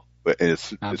at all. But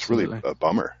it's really a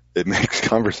bummer. It makes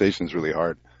conversations really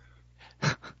hard.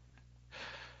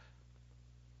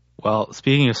 Well,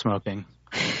 speaking of smoking,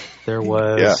 there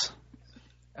was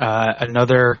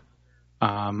another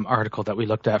article that we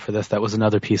looked at for this. That was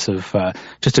another piece of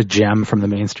just a gem from the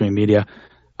mainstream media.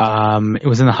 It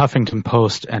was in the Huffington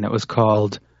Post, and it was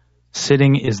called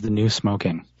 "Sitting is the New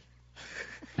Smoking."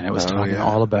 And it was talking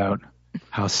all about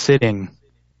how sitting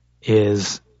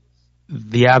is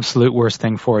the absolute worst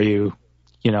thing for you.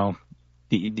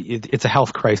 It's a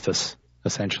health crisis,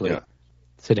 essentially. Yeah.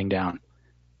 Sitting down.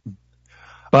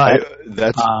 But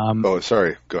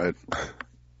sorry. Go ahead.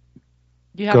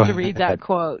 You have to read that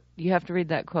quote. You have to read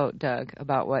that quote, Doug,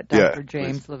 about what Dr.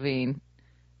 James Levine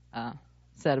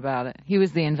said about it. He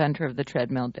was the inventor of the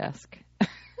treadmill desk.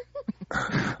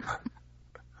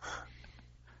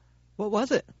 What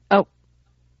was it? Oh,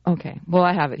 okay. Well,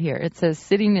 I have it here. It says,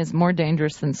 sitting is more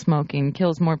dangerous than smoking,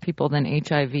 kills more people than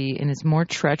HIV, and is more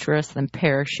treacherous than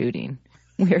parachuting.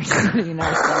 We are sitting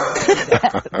ourselves to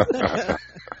death.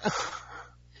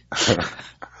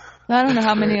 I don't know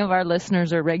how many of our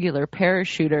listeners are regular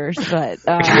parachuters, but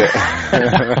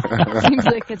seems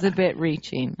like it's a bit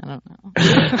reaching. I don't know.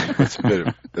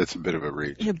 It's a bit of a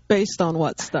reach. Yeah, based on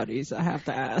what studies, I have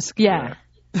to ask. Yeah.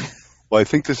 Well, I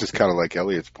think this is kind of like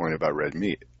Elliot's point about red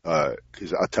meat,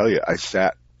 because I'll tell you, I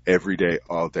sat every day,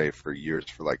 all day for years,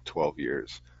 for like 12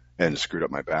 years, and screwed up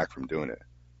my back from doing it.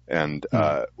 And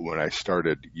when I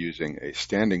started using a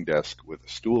standing desk with a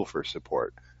stool for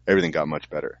support, everything got much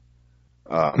better.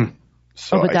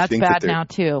 So but that's bad now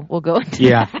too. We'll go into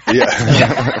that.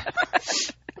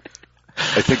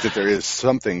 I think that there is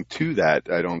something to that.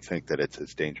 I don't think that it's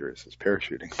as dangerous as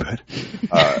parachuting, but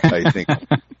I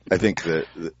think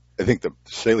the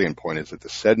salient point is that the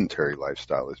sedentary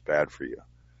lifestyle is bad for you.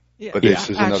 Yeah. But this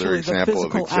is another example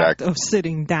of act of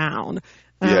sitting down.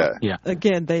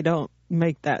 Again, they don't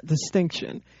make that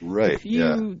distinction. Right. If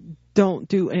you don't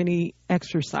do any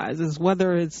exercises,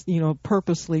 whether it's,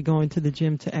 purposely going to the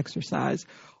gym to exercise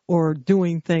or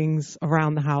doing things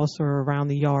around the house or around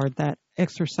the yard that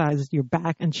exercises your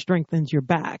back and strengthens your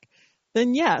back,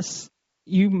 then yes,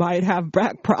 you might have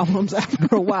back problems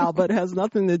after a while, but it has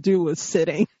nothing to do with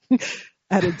sitting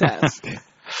at a desk.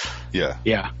 Yeah.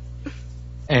 Yeah.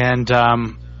 And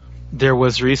there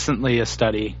was recently a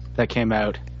study that came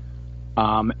out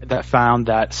that found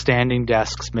that standing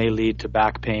desks may lead to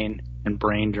back pain and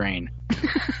brain drain.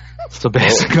 So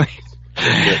basically,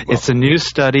 it's a new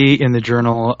study in the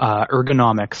journal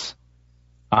Ergonomics,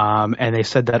 and they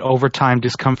said that over time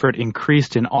discomfort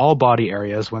increased in all body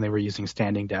areas when they were using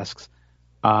standing desks.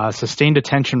 Sustained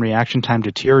attention reaction time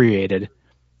deteriorated,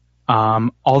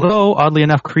 although, oddly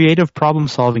enough, creative problem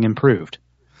solving improved.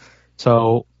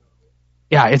 So,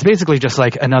 yeah, it's basically just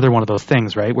like another one of those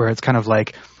things, right? Where it's kind of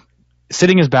like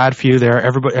sitting is bad for you.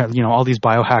 Everybody, all these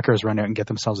biohackers run out and get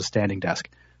themselves a standing desk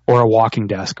or a walking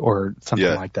desk or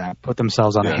something like that. Put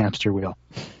themselves on a hamster wheel.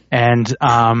 And,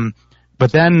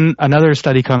 but then another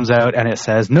study comes out and it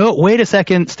says, no, wait a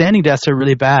second, standing desks are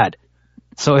really bad.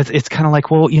 So it's kind of like,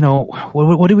 well,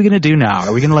 what are we going to do now?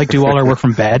 Are we going to like do all our work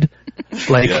from bed?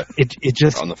 Like it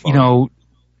just,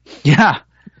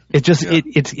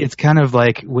 it's kind of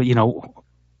like,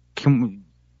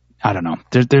 I don't know.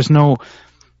 There's no,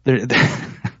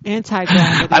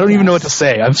 anti-gravity. I don't even know what to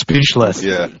say. I'm speechless.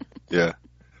 Yeah.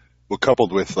 Well,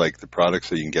 coupled with like the products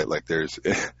that you can get, like I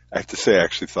have to say, I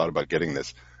actually thought about getting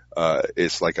this.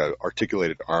 It's like a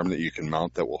articulated arm that you can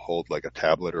mount that will hold like a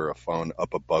tablet or a phone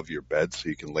up above your bed so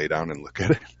you can lay down and look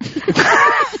at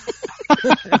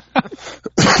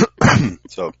it.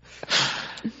 So,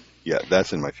 yeah,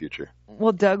 that's in my future.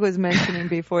 Well, Doug was mentioning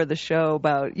before the show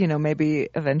about, maybe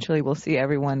eventually we'll see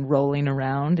everyone rolling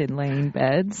around in laying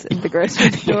beds at the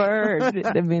grocery store.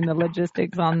 The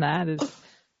logistics on that is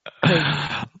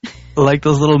like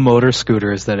those little motor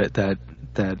scooters that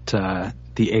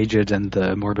the aged and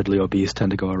the morbidly obese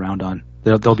tend to go around on.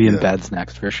 They'll be in beds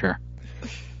next for sure.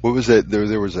 What was it?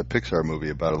 There was a Pixar movie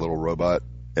about a little robot,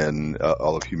 and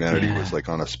all of humanity was like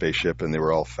on a spaceship, and they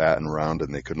were all fat and round,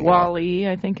 and they couldn't walk. WALL-E,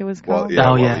 I think it was called.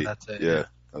 WALL-E. That's it. Yeah,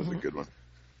 that was a good one.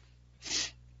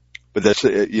 But that's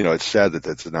it's sad that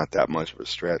that's not that much of a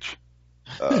stretch.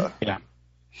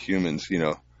 Humans,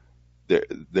 humans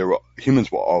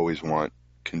will always want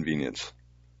convenience,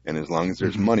 and as long as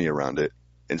there's money around it,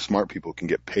 and smart people can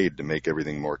get paid to make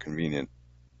everything more convenient,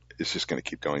 it's just going to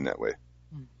keep going that way.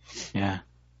 Yeah.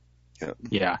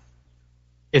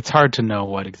 It's hard to know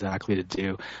what exactly to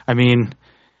do. I mean,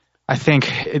 I think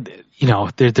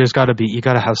there's got to be, you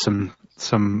got to have some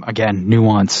again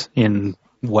nuance in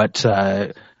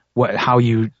how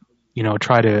you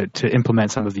try to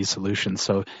implement some of these solutions.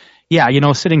 So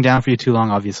sitting down for you too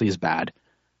long obviously is bad.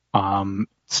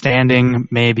 Standing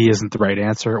maybe isn't the right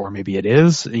answer, or maybe it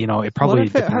is. It probably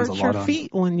depends a lot on. What if it hurts your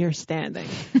feet when you're standing?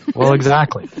 Well,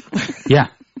 exactly. Yeah,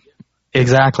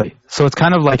 exactly. So it's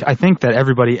kind of like, I think that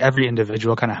every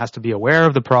individual kind of has to be aware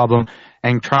of the problem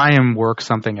and try and work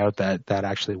something out that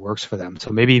actually works for them.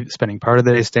 So maybe spending part of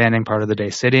the day standing, part of the day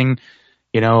sitting.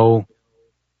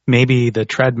 Maybe the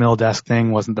treadmill desk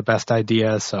thing wasn't the best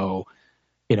idea. So,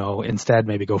 instead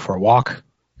maybe go for a walk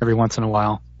every once in a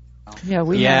while. I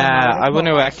want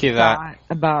to echo that.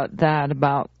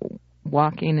 About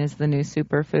walking is the new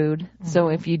superfood. So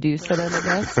if you do sit at a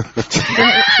desk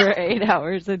for 8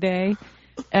 hours a day,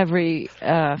 every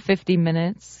 50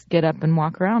 minutes, get up and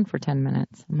walk around for 10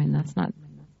 minutes. I mean, that's not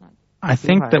I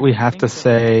think that we have to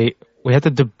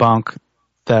debunk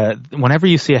that whenever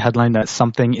you see a headline that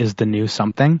something is the new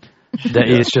something, that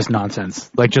it's just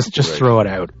nonsense. Like just throw it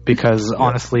out, because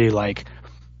honestly, like,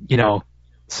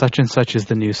 such and such is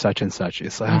the new such and such.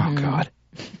 It's like, oh God.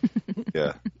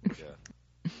 Yeah.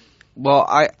 Well,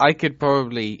 I could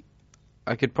probably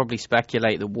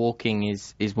speculate that walking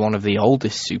is one of the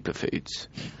oldest superfoods.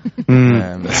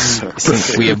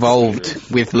 Since we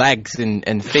evolved with legs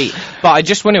and feet. But I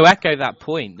just want to echo that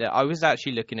point, that I was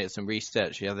actually looking at some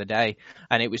research the other day,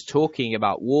 and it was talking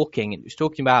about walking, and it was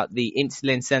talking about the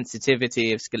insulin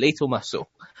sensitivity of skeletal muscle,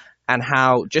 and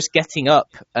how just getting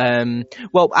up,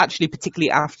 actually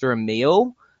particularly after a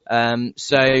meal,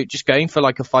 so just going for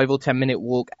like a 5 or 10 minute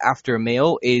walk after a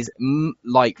meal is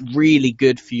like really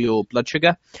good for your blood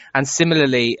sugar. And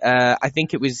similarly, I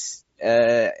think it was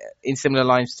in similar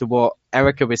lines to what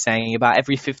Erica was saying, about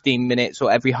every 15 minutes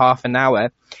or every half an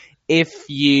hour, if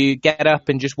you get up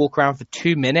and just walk around for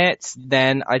 2 minutes,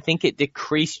 then I think it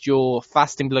decreased your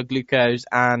fasting blood glucose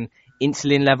and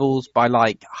insulin levels by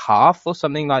like half or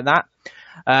something like that.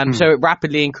 So it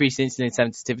rapidly increased insulin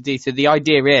sensitivity. So the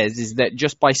idea is that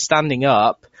just by standing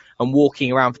up and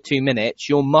walking around for 2 minutes,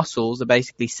 your muscles are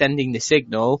basically sending the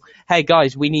signal, hey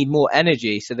guys, we need more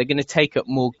energy. So they're going to take up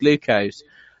more glucose.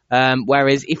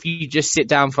 Whereas if you just sit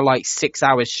down for like 6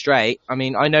 hours straight, I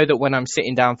mean, I know that when I'm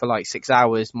sitting down for like 6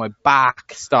 hours, my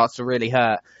back starts to really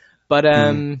hurt. But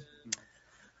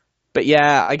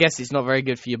yeah, I guess it's not very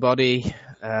good for your body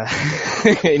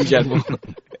in general.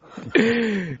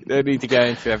 No need to go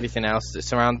into everything else that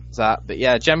surrounds that. But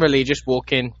yeah, generally just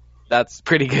walking, that's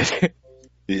pretty good.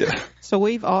 Yeah. So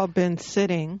we've all been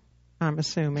sitting, I'm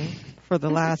assuming, for the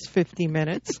last 50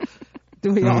 minutes.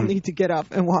 Do we all need to get up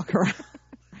and walk around?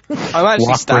 I'm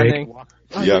actually standing.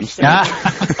 Yeah, I'm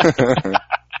standing.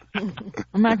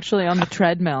 I'm actually on the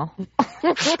treadmill.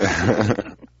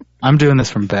 I'm doing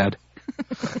this from bed.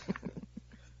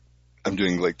 I'm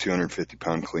doing like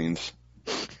 250-pound cleans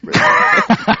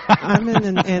I'm in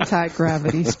an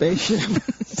anti-gravity spaceship.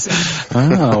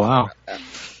 Oh, wow.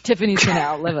 Tiffany's going to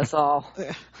outlive us all.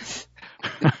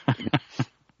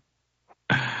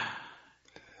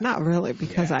 Not really,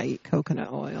 because I eat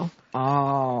coconut oil.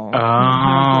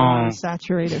 Oh.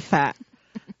 Saturated fat.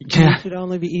 Yeah. We should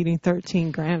only be eating 13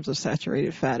 grams of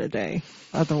saturated fat a day.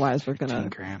 Otherwise, we're going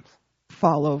to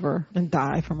fall over and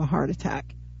die from a heart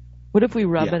attack. What if we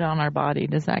rub it on our body?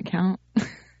 Does that count?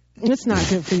 It's not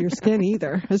good for your skin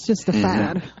either. It's just a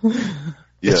fad.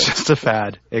 It's just a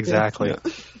fad. Exactly. Yeah.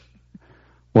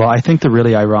 Well, I think the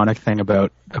really ironic thing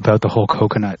about the whole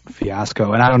coconut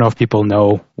fiasco, and I don't know if people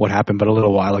know what happened, but a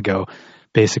little while ago,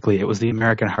 basically it was the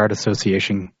American Heart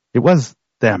Association. It was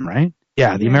them, right?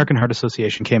 Yeah, the American Heart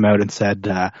Association came out and said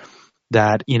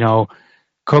that, you know,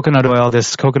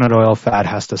 this coconut oil fad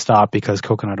has to stop because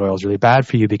coconut oil is really bad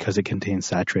for you because it contains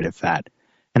saturated fat.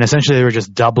 And essentially they were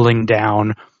just doubling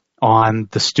down on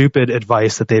the stupid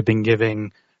advice that they've been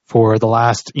giving for the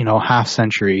last, half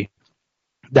century,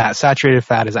 that saturated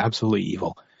fat is absolutely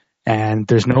evil. And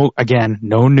there's no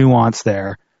nuance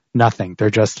there, nothing. They're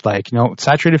just like,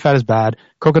 saturated fat is bad.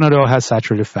 Coconut oil has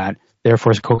saturated fat.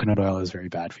 Therefore, coconut oil is very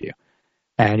bad for you.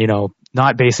 And,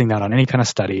 not basing that on any kind of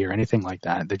study or anything like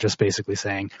that. They're just basically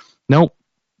saying, nope,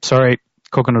 sorry,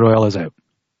 coconut oil is out.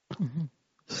 Mm-hmm.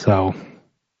 So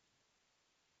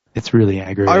it's really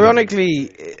aggravating. Ironically,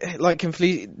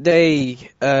 the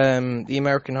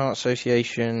American Heart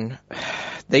Association,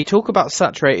 they talk about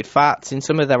saturated fats in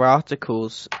some of their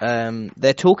articles.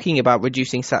 They're talking about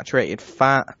reducing saturated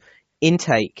fat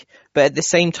intake, but at the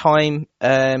same time,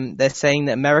 they're saying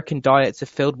that American diets are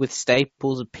filled with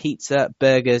staples of pizza,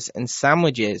 burgers, and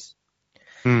sandwiches.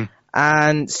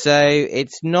 And so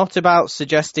it's not about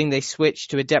suggesting they switch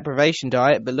to a deprivation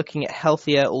diet, but looking at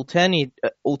healthier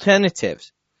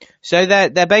alternatives. So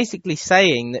they're basically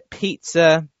saying that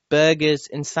pizza, burgers,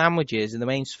 and sandwiches are the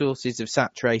main sources of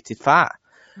saturated fat.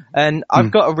 And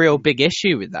I've got a real big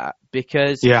issue with that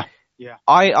because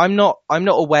I'm not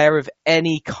aware of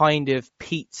any kind of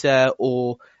pizza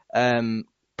or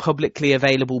publicly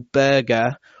available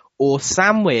burger or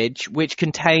sandwich which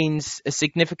contains a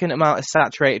significant amount of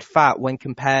saturated fat when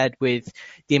compared with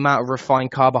the amount of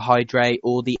refined carbohydrate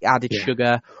or the added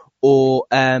sugar or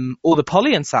the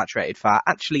polyunsaturated fat.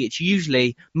 Actually, it's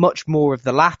usually much more of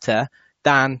the latter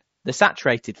than the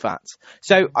saturated fats.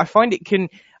 So I find it can.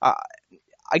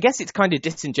 I guess it's kind of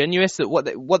disingenuous that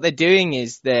what they're doing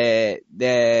is they're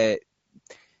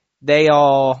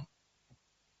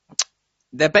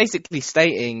basically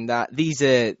stating that these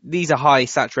are high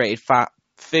saturated fat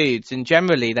foods, and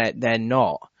generally they're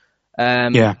not.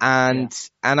 And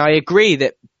I agree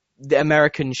that the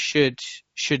Americans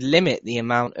should limit the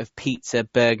amount of pizza,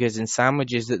 burgers, and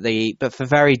sandwiches that they eat, but for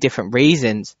very different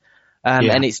reasons.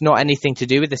 And it's not anything to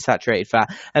do with the saturated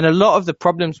fat. And a lot of the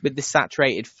problems with the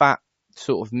saturated fat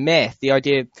sort of myth, the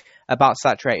idea about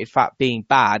saturated fat being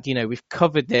bad, we've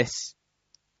covered this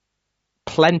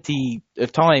plenty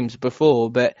of times before,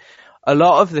 but a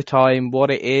lot of the time what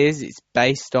it is, it's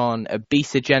based on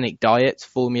obesogenic diets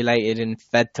formulated and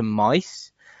fed to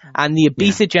mice. And the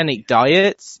obesogenic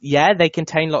diets, they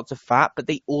contain lots of fat, but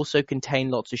they also contain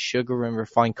lots of sugar and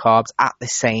refined carbs at the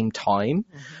same time.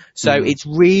 So it's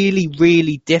really,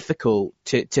 really difficult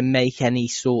to make any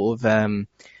sort of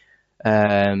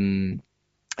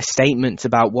statements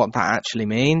about what that actually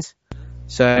means.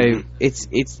 So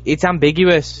it's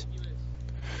ambiguous.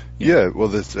 Yeah, well,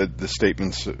 the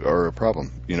statements are a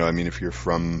problem. If you're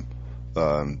from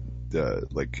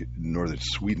like northern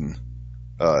Sweden,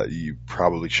 you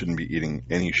probably shouldn't be eating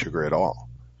any sugar at all.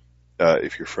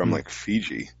 If you're from like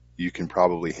Fiji, you can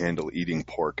probably handle eating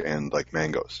pork and like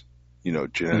mangoes,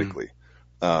 genetically.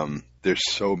 There's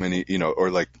so many, or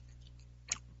like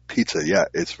pizza. Yeah,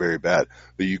 it's very bad.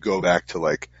 But you go back to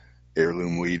like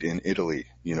heirloom wheat in Italy,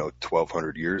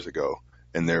 1,200 years ago,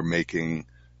 and they're making,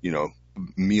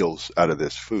 meals out of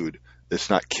this food that's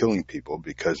not killing people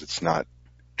because it's not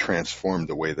transformed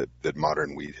the way that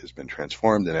modern wheat has been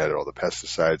transformed and added all the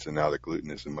pesticides, and now the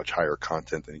gluten is in much higher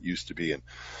content than it used to be. And,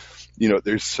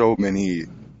 there's so many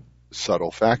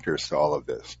subtle factors to all of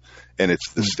this. And it's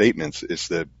the statements, it's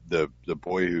the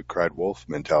boy who cried wolf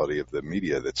mentality of the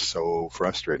media that's so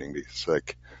frustrating. It's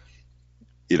like,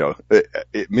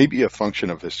 it may be a function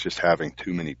of us just having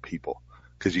too many people,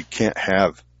 because you can't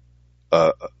have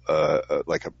a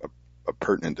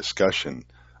pertinent discussion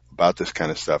about this kind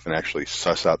of stuff and actually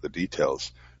suss out the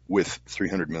details with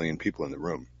 300 million people in the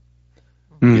room,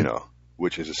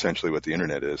 which is essentially what the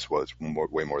internet is. Well, it's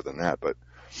way more than that, but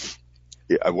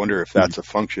I wonder if that's a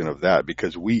function of that,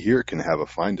 because we here can have a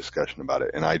fine discussion about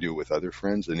it, and I do with other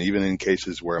friends, and even in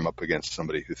cases where I'm up against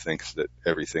somebody who thinks that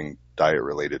everything diet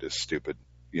related is stupid,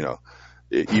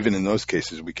 even in those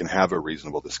cases we can have a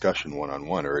reasonable discussion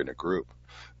one-on-one or in a group.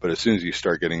 But as soon as you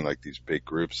start getting like these big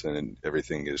groups and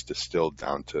everything is distilled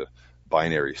down to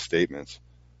binary statements,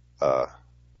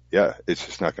 it's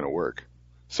just not going to work.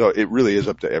 So it really is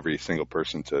up to every single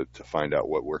person to find out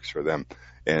what works for them.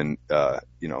 And,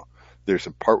 there's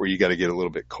a part where you got to get a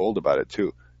little bit cold about it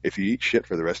too. If you eat shit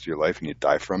for the rest of your life and you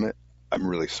die from it, I'm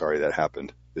really sorry that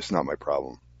happened. It's not my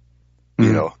problem.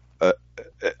 Mm-hmm.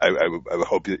 I would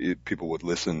hope that people would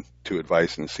listen to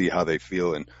advice and see how they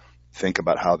feel and think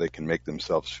about how they can make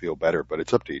themselves feel better, but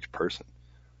it's up to each person.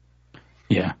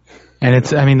 Yeah. And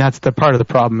that's the part of the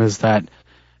problem is that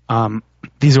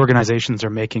these organizations are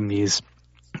making these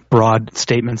broad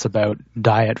statements about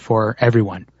diet for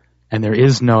everyone, and there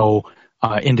is no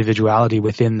individuality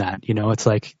within that. It's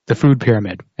like the food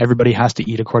pyramid. Everybody has to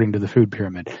eat according to the food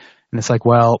pyramid. And it's like,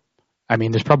 well,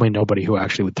 there's probably nobody who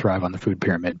actually would thrive on the food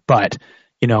pyramid, but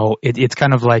it's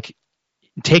kind of like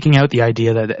taking out the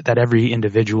idea that every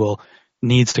individual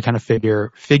needs to kind of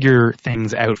figure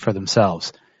things out for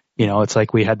themselves. It's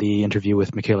like we had the interview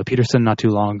with Michaela Peterson not too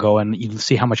long ago, and you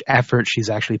see how much effort she's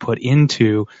actually put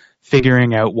into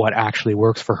figuring out what actually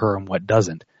works for her and what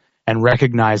doesn't, and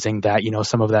recognizing that,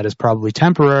 some of that is probably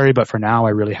temporary, but for now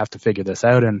I really have to figure this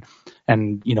out and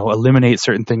eliminate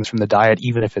certain things from the diet,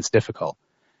 even if it's difficult.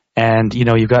 And,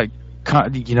 you've got,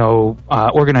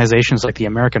 organizations like the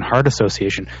American Heart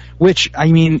Association, which,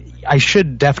 I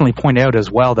should definitely point out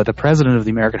as well that the president of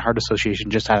the American Heart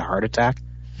Association just had a heart attack.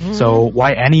 Mm-hmm. So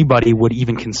why anybody would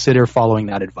even consider following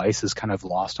that advice is kind of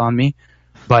lost on me.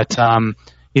 But,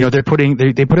 they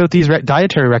put out these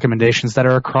dietary recommendations that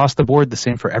are across the board the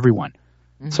same for everyone.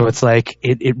 Mm-hmm. So it's like,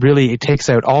 it really takes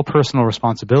out all personal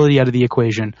responsibility out of the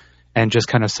equation and just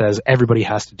kind of says everybody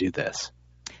has to do this.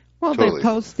 Well, totally. They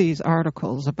post these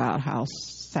articles about how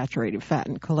saturated fat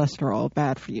and cholesterol are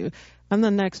bad for you. And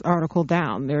the next article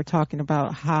down, they're talking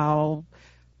about how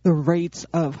the rates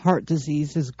of heart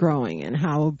disease is growing and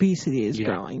how obesity is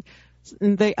growing.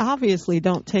 And they obviously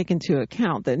don't take into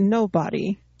account that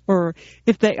nobody, or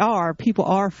if they are, people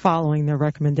are following their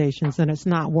recommendations and it's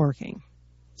not working.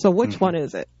 So which one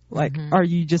is it? Like, are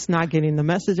you just not getting the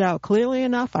message out clearly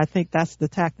enough? I think that's the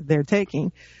tack that they're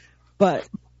taking. But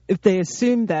if they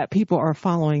assume that people are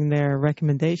following their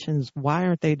recommendations, why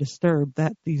aren't they disturbed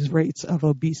that these rates of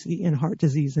obesity and heart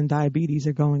disease and diabetes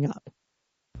are going up?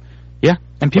 Yeah,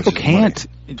 and people can't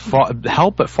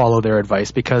help but follow their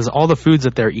advice because all the foods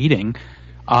that they're eating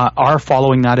are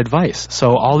following that advice.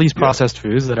 So all these processed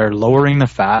foods that are lowering the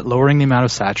fat, lowering the amount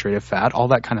of saturated fat, all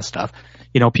that kind of stuff,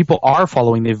 people are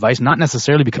following the advice, not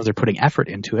necessarily because they're putting effort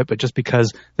into it, but just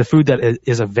because the food that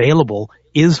is available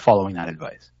is following that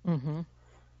advice. Mm-hmm.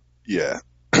 Yeah,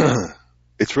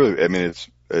 it's really,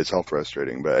 it's all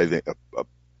frustrating, but I think a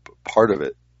part of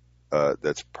it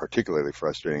that's particularly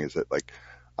frustrating is that,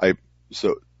 I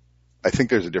think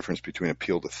there's a difference between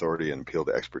appeal to authority and appeal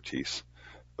to expertise.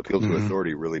 Appeal to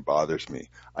authority really bothers me.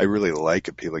 I really like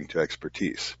appealing to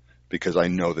expertise because I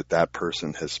know that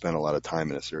person has spent a lot of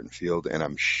time in a certain field, and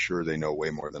I'm sure they know way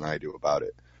more than I do about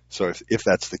it. So if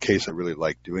that's the case, I really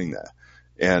like doing that.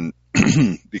 And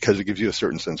because it gives you a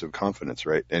certain sense of confidence,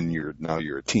 right? And you're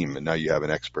a team, and now you have an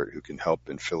expert who can help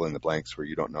and fill in the blanks where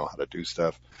you don't know how to do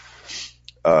stuff.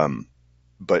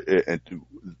 But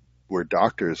where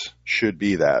doctors should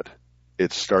be that,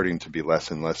 it's starting to be less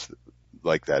and less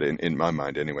like that in my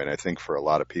mind anyway. And I think for a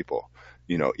lot of people,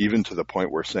 even to the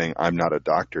point where saying I'm not a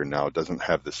doctor now doesn't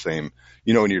have the same,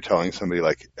 when you're telling somebody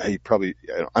like, hey,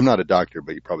 I'm not a doctor,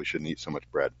 but you probably shouldn't eat so much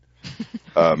bread.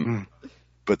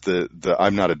 But the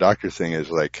I'm not a doctor thing is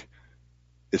like,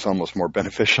 it's almost more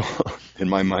beneficial in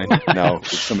my mind now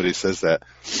if somebody says that.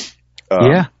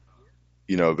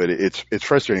 But it's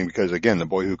frustrating because, again, the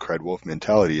boy who cried wolf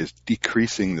mentality is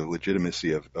decreasing the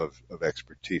legitimacy of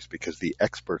expertise because the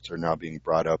experts are now being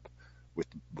brought up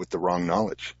with the wrong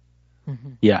knowledge.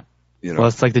 Mm-hmm. Yeah. Well,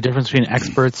 it's like the difference between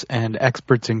experts and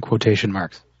experts in quotation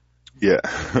marks. Yeah.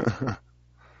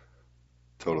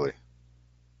 Totally.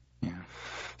 Yeah.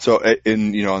 So, on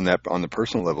the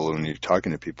personal level, when you're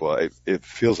talking to people, it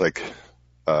feels like,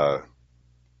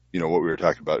 what we were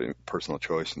talking about in personal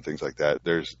choice and things like that.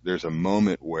 There's a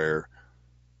moment where,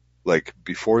 like,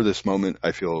 before this moment,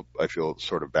 I feel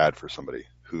sort of bad for somebody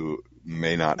who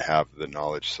may not have the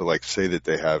knowledge. So, like, say that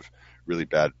they have really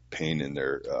bad pain in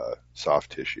their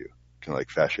soft tissue, kind of like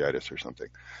fasciitis or something.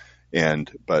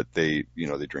 But they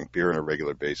drink beer on a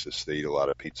regular basis. They eat a lot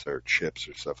of pizza or chips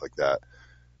or stuff like that.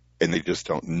 And they just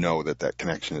don't know that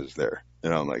connection is there.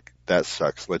 And I'm like, that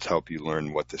sucks. Let's help you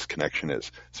learn what this connection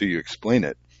is. So you explain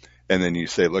it. And then you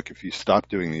say, look, if you stop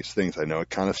doing these things, I know it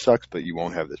kind of sucks, but you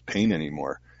won't have this pain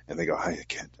anymore. And they go, I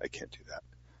can't do that.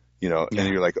 And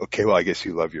you're like, okay, well, I guess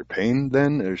you love your pain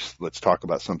then. Let's talk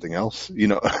about something else.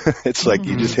 It's like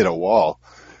you just hit a wall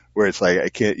where it's like, I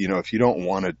can't, if you don't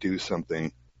want to do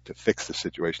something to fix the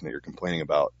situation that you're complaining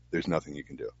about, there's nothing you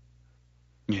can do.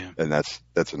 Yeah. And that's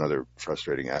another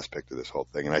frustrating aspect of this whole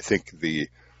thing. And I think the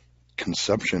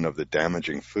consumption of the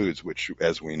damaging foods, which,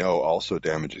 as we know, also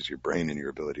damages your brain and your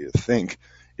ability to think,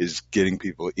 is getting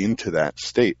people into that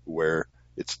state where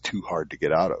it's too hard to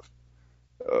get out of.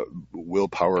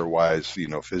 Willpower wise,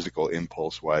 physical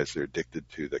impulse wise, they're addicted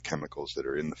to the chemicals that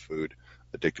are in the food,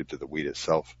 addicted to the wheat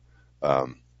itself.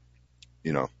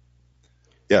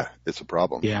 It's a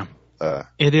problem. Yeah.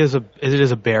 It is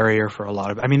a barrier for a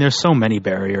lot of, there's so many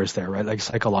barriers there, right? Like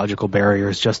psychological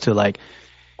barriers just to like,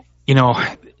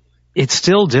 it's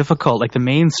still difficult. Like the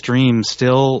mainstream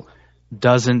still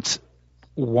doesn't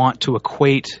want to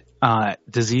equate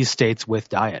disease states with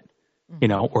diet,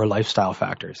 or lifestyle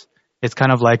factors. It's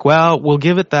kind of like, well, we'll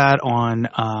give it that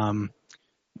on,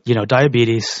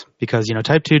 diabetes because,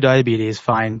 type 2 diabetes,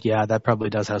 fine. Yeah, that probably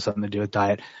does have something to do with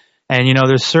diet. And,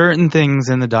 there's certain things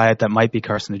in the diet that might be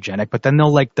carcinogenic, but then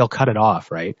they'll cut it off,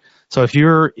 right? So if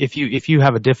you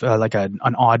have an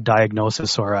odd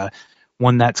diagnosis or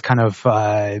one that's kind of,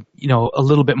 a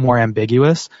little bit more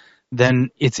ambiguous,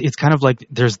 then it's kind of like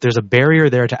there's a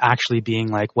barrier there to actually being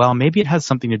like, well, maybe it has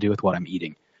something to do with what I'm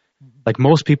eating. Like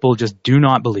most people just do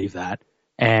not believe that,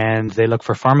 and they look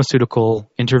for pharmaceutical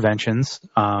interventions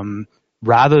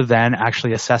rather than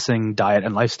actually assessing diet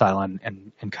and lifestyle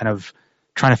and kind of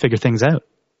trying to figure things out.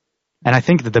 And I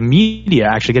think that the media,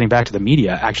 actually getting back to the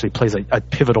media, actually plays a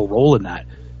pivotal role in that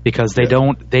because they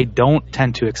don't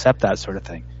tend to accept that sort of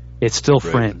thing. It's still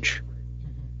fringe.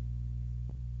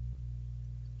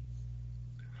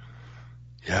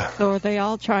 Yeah. So are they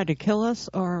all trying to kill us,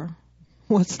 or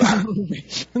what's the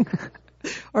motivation?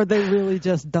 Or are they really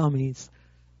just dummies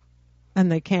and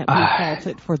they can't be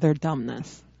faulted for their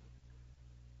dumbness?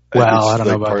 Well, I don't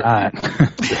know about that.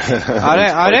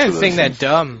 I don't think they're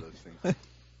dumb.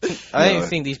 I don't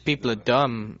think these people are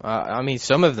dumb.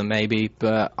 Some of them maybe,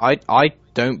 but I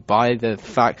don't buy the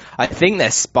fact. I think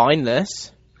they're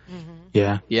spineless. Mm-hmm.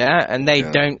 Yeah. Yeah, and they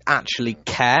don't actually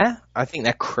care. I think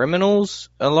they're criminals,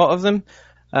 a lot of them.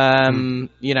 In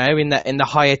the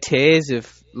higher tiers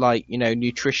of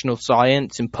nutritional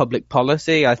science and public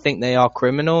policy, I think they are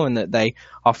criminal and that they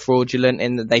are fraudulent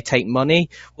and that they take money.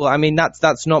 Well,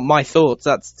 that's not my thoughts.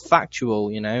 That's factual,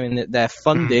 and that they're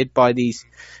funded by these,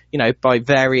 by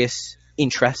various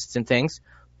interests and things.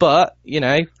 But,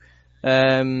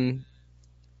 I'm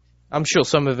sure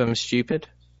some of them are stupid.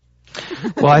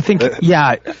 Well, I think,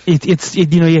 I guess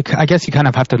you kind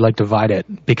of have to divide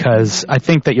it because I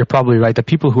think that you're probably right. The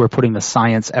people who are putting the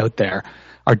science out there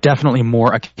are definitely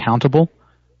more accountable.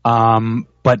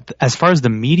 But as far as the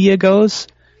media goes,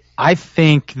 I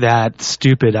think that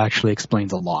stupid actually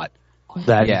explains a lot.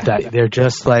 That they're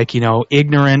just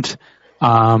ignorant,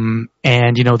 and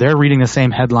they're reading the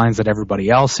same headlines that everybody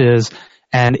else is.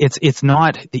 And it's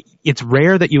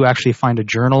rare that you actually find a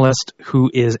journalist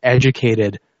who is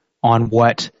educated on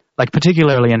what,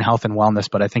 particularly in health and wellness,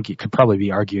 but I think it could probably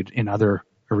be argued in other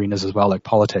arenas as well, like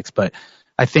politics. But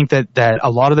I think that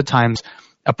a lot of the times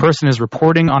a person is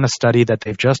reporting on a study that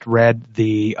they've just read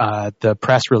the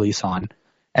press release on,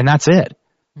 and that's it.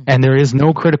 And there is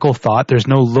no critical thought. There's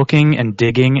no looking and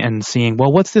digging and seeing,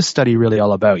 well, what's this study really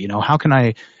all about? How can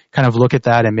I kind of look at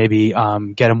that and maybe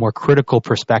get a more critical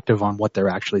perspective on what they're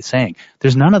actually saying?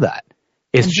 There's none of that.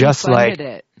 It's just like,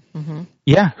 it. Mm-hmm.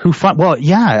 Yeah,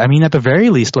 at the very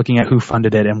least, looking at who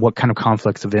funded it and what kind of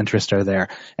conflicts of interest are there,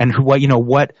 and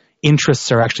what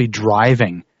interests are actually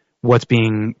driving what's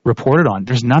being reported on.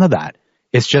 There's none of that.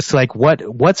 It's just like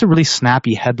what's a really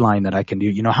snappy headline that I can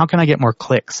do? How can I get more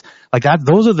clicks? Like that.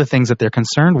 Those are the things that they're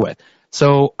concerned with.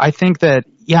 So I think that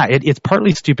it's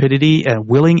partly stupidity and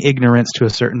willing ignorance to a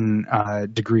certain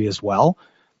degree as well.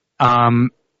 I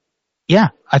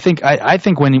think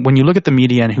when you look at the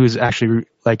media and who's actually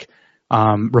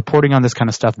reporting on this kind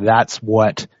of stuff, that's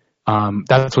what's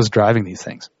driving these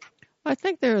things. I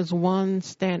think there's one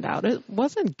standout. It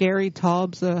wasn't Gary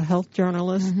Taubes, a health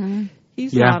journalist. Mm-hmm.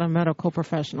 He's not a medical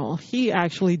professional. He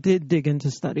actually did dig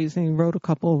into studies, and he wrote a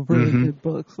couple of really good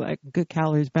books, like Good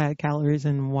Calories, Bad Calories,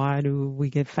 and Why Do We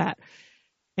Get Fat?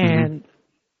 And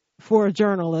for a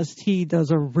journalist, he does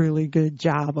a really good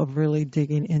job of really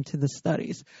digging into the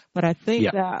studies. But I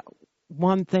think that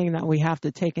one thing that we have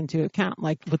to take into account,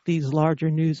 like with these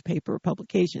larger newspaper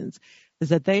publications, is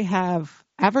that they have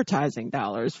advertising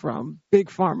dollars from big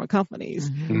pharma companies.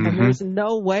 Mm-hmm. And there's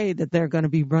no way that they're going to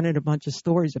be running a bunch of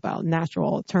stories about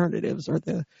natural alternatives or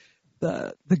the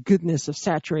goodness of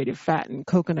saturated fat and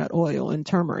coconut oil and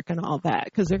turmeric and all that,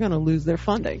 because they're going to lose their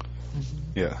funding.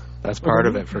 Yeah. That's part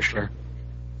of it for sure.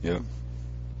 Yeah.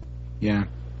 Yeah.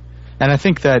 And I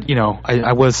think that,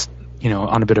 I was,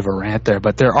 on a bit of a rant there,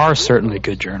 but there are certainly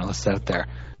good journalists out there.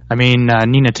 I mean,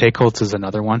 Nina Teicholz is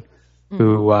another one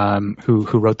who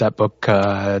wrote that book,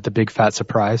 The Big Fat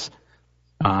Surprise,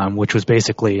 which was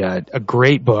basically a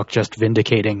great book just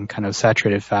vindicating kind of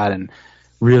saturated fat and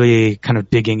really kind of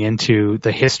digging into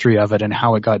the history of it and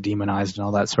how it got demonized and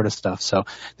all that sort of stuff. So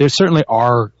there certainly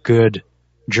are good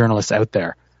journalists out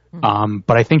there.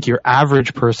 But I think your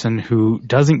average person who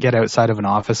doesn't get outside of an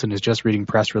office and is just reading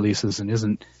press releases and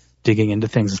isn't digging into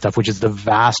things and stuff, which is the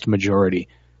vast majority,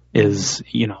 is,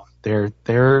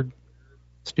 they're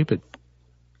stupid.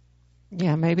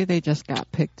 Yeah, maybe they just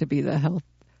got picked to be the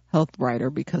health writer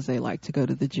because they like to go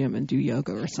to the gym and do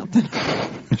yoga or something.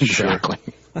 Exactly.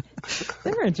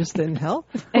 They're interested in health.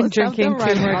 And drinking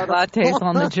turmeric lattes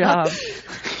on the job.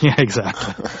 Yeah,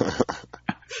 exactly.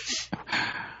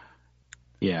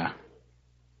 Yeah.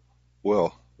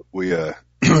 Well, we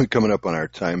coming up on our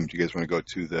time. Do you guys want to go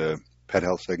to the pet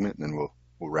health segment, and then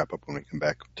we'll wrap up when we come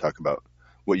back and talk about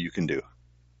what you can do.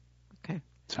 Okay.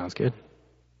 Sounds good.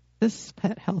 This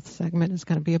pet health segment is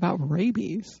going to be about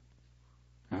rabies.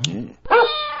 Mm.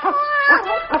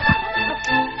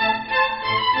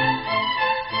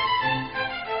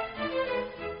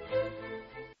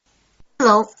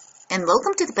 Hello, and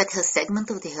welcome to the Pet Health segment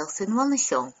of the Health and Wellness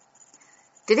Show.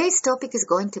 Today's topic is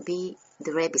going to be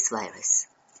the rabies virus.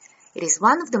 It is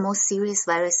one of the most serious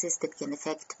viruses that can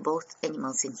affect both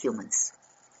animals and humans.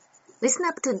 Listen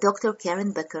up to Dr.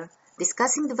 Karen Becker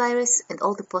discussing the virus and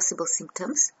all the possible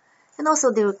symptoms, and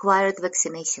also the required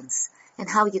vaccinations and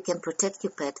how you can protect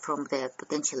your pet from their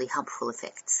potentially harmful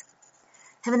effects.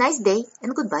 Have a nice day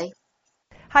and goodbye.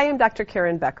 Hi, I'm Dr.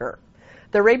 Karen Becker.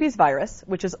 The rabies virus,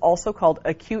 which is also called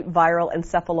acute viral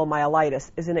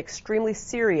encephalomyelitis, is an extremely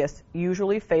serious,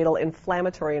 usually fatal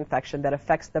inflammatory infection that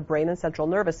affects the brain and central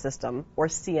nervous system, or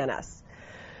CNS.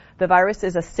 The virus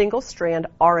is a single-strand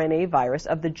RNA virus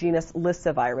of the genus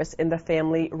Lyssavirus in the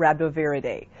family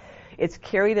Rhabdoviridae. It's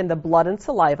carried in the blood and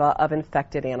saliva of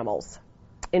infected animals.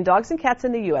 In dogs and cats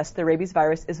in the U.S., the rabies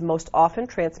virus is most often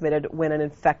transmitted when an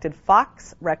infected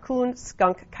fox, raccoon,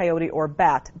 skunk, coyote, or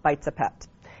bat bites a pet.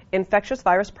 Infectious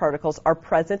virus particles are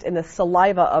present in the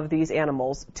saliva of these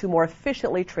animals to more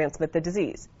efficiently transmit the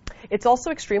disease. It's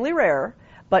also extremely rare,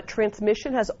 but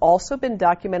transmission has also been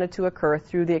documented to occur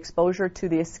through the exposure to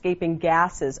the escaping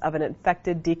gases of an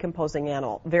infected decomposing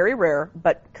animal. Very rare,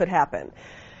 but could happen.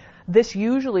 This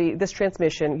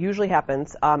transmission usually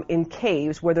happens in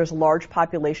caves where there's large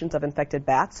populations of infected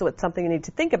bats, so it's something you need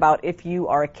to think about if you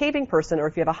are a caving person or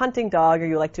if you have a hunting dog or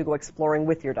you like to go exploring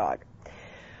with your dog.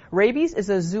 Rabies is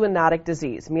a zoonotic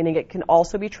disease, meaning it can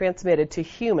also be transmitted to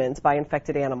humans by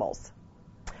infected animals.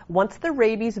 Once the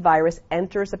rabies virus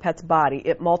enters a pet's body,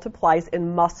 it multiplies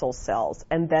in muscle cells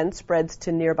and then spreads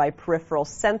to nearby peripheral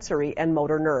sensory and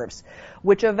motor nerves,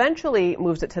 which eventually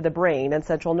moves it to the brain and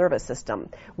central nervous system,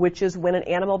 which is when an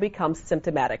animal becomes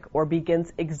symptomatic or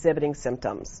begins exhibiting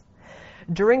symptoms.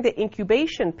 During the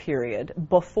incubation period,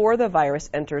 before the virus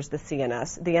enters the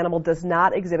CNS, the animal does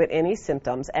not exhibit any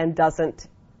symptoms and doesn't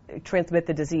transmit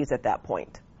the disease at that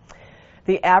point.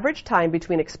 The average time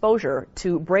between exposure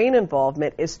to brain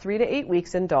involvement is 3 to 8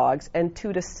 weeks in dogs and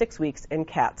 2 to 6 weeks in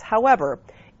cats. However,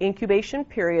 incubation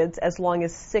periods as long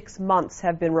as 6 months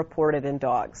have been reported in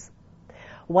dogs.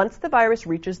 Once the virus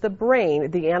reaches the brain,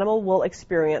 the animal will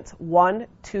experience 1,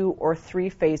 2, or 3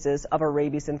 phases of a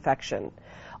rabies infection.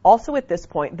 Also at this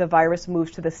point, the virus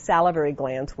moves to the salivary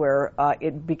glands where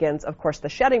it begins, of course, the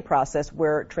shedding process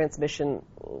where transmission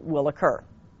will occur.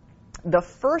 The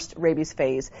first rabies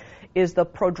phase is the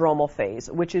prodromal phase,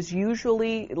 which is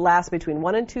usually lasts between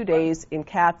 1 and 2 days in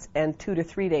cats and 2 to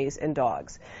 3 days in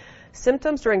dogs.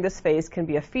 Symptoms during this phase can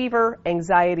be a fever,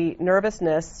 anxiety,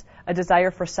 nervousness, a desire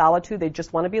for solitude, they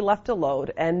just want to be left alone,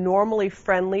 and normally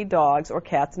friendly dogs or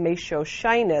cats may show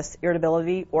shyness,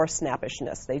 irritability, or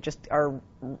snappishness. They just are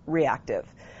reactive.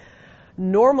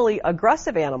 Normally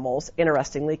aggressive animals,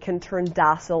 interestingly, can turn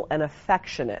docile and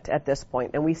affectionate at this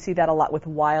point, and we see that a lot with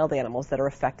wild animals that are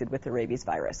affected with the rabies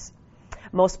virus.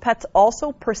 Most pets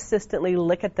also persistently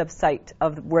lick at the site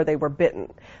of where they were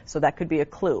bitten, so that could be a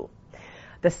clue.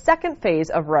 The second phase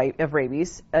of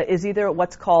rabies is either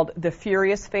what's called the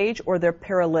furious phase or the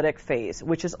paralytic phase,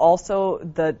 which is also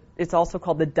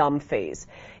called the dumb phase.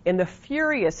 In the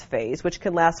furious phase, which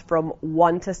can last from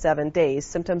 1 to 7 days,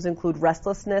 symptoms include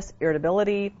restlessness,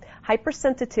 irritability,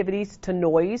 hypersensitivity to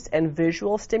noise and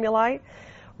visual stimuli,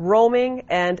 roaming,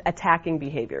 and attacking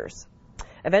behaviors.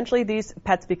 Eventually, these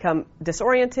pets become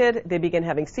disoriented, they begin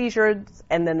having seizures,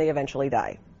 and then they eventually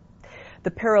die. The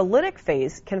paralytic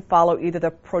phase can follow either the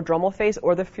prodromal phase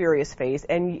or the furious phase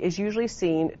and is usually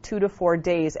seen 2 to 4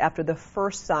 days after the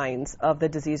first signs of the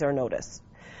disease are noticed.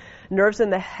 Nerves in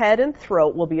the head and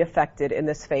throat will be affected in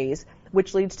this phase,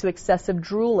 which leads to excessive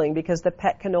drooling because the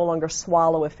pet can no longer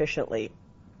swallow efficiently.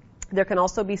 There can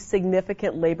also be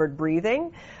significant labored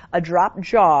breathing, a dropped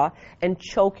jaw, and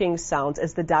choking sounds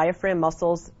as the diaphragm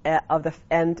muscles of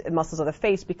the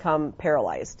face become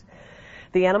paralyzed.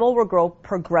 The animal will grow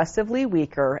progressively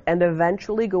weaker and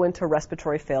eventually go into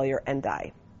respiratory failure and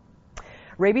die.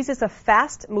 Rabies is a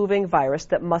fast-moving virus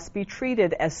that must be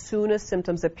treated as soon as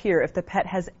symptoms appear if the pet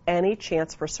has any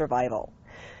chance for survival.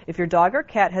 If your dog or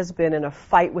cat has been in a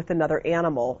fight with another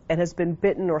animal and has been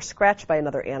bitten or scratched by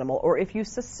another animal, or if you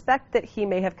suspect that he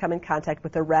may have come in contact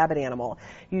with a rabid animal,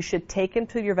 you should take him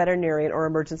to your veterinarian or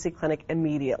emergency clinic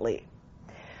immediately.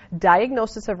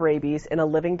 Diagnosis of rabies in a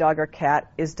living dog or cat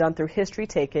is done through history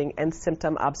taking and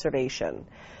symptom observation.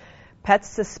 Pets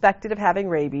suspected of having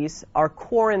rabies are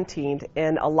quarantined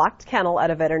in a locked kennel at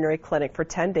a veterinary clinic for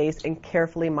 10 days and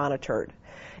carefully monitored.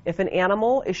 If an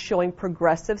animal is showing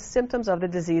progressive symptoms of the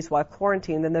disease while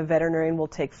quarantined, then the veterinarian will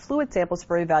take fluid samples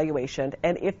for evaluation,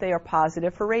 and if they are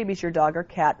positive for rabies, your dog or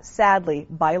cat, sadly,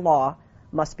 by law,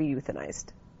 must be euthanized.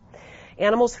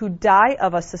 Animals who die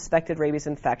of a suspected rabies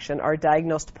infection are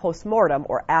diagnosed post-mortem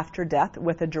or after death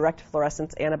with a direct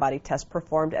fluorescence antibody test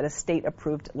performed at a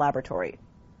state-approved laboratory.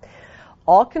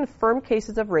 All confirmed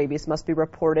cases of rabies must be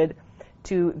reported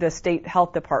to the state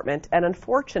health department, and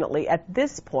unfortunately, at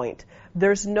this point,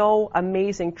 there's no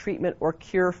amazing treatment or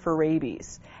cure for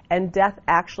rabies, and death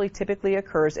actually typically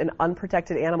occurs in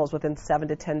unprotected animals within 7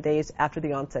 to 10 days after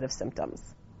the onset of symptoms.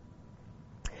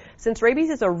 Since rabies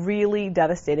is a really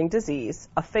devastating disease,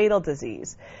 a fatal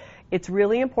disease, it's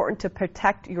really important to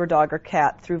protect your dog or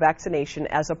cat through vaccination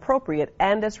as appropriate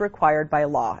and as required by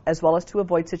law, as well as to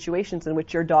avoid situations in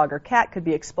which your dog or cat could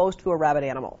be exposed to a rabid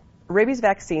animal. Rabies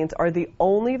vaccines are the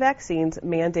only vaccines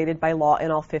mandated by law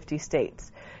in all 50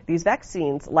 states. These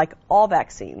vaccines, like all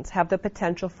vaccines, have the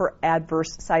potential for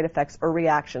adverse side effects or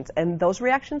reactions, and those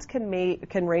reactions can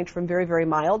range from very, very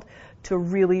mild to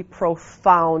really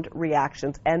profound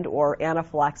reactions and or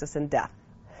anaphylaxis and death.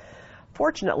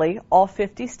 Fortunately, all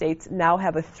 50 states now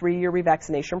have a 3-year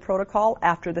revaccination protocol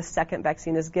after the second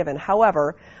vaccine is given.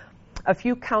 However, a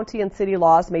few county and city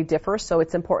laws may differ, so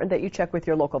it's important that you check with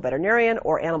your local veterinarian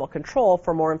or animal control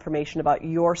for more information about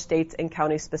your state's and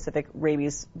county-specific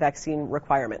rabies vaccine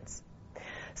requirements.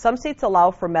 Some states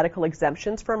allow for medical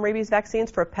exemptions from rabies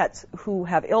vaccines for pets who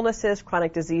have illnesses,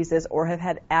 chronic diseases, or have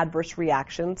had adverse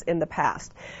reactions in the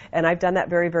past. And I've done that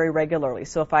very, very regularly.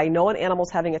 So if I know an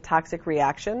animal's having a toxic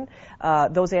reaction,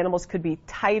 those animals could be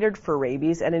titered for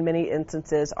rabies and in many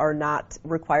instances are not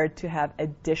required to have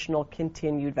additional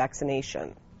continued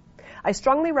vaccination. I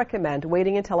strongly recommend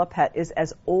waiting until a pet is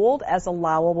as old as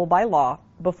allowable by law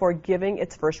before giving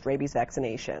its first rabies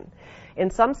vaccination.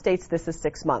 In some states, this is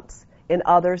 6 months. In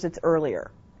others, it's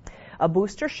earlier. A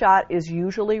booster shot is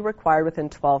usually required within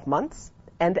 12 months,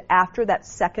 and after that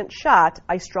second shot,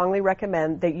 I strongly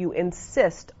recommend that you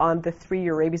insist on the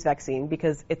 3-year rabies vaccine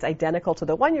because it's identical to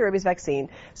the 1-year rabies vaccine,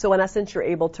 so in essence, you're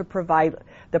able to provide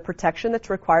the protection that's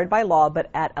required by law, but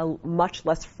at a much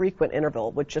less frequent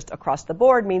interval, which just across the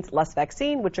board means less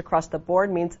vaccine, which across the board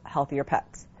means healthier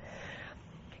pets.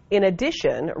 In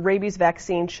addition, rabies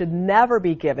vaccine should never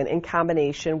be given in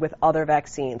combination with other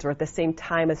vaccines or at the same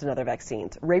time as another vaccine.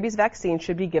 Rabies vaccine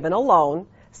should be given alone,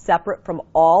 separate from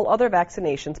all other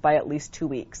vaccinations by at least 2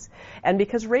 weeks. And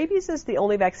because rabies is the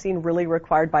only vaccine really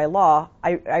required by law,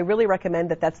 I really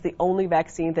recommend that that's the only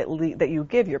vaccine that you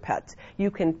give your pets.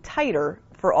 You can titer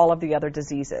for all of the other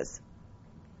diseases.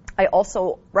 I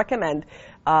also recommend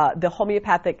the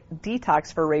homeopathic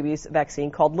detox for rabies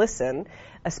vaccine called Listen,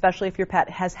 especially if your pet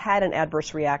has had an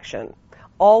adverse reaction.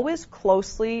 Always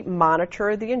closely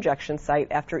monitor the injection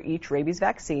site after each rabies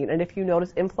vaccine, and if you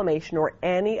notice inflammation or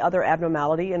any other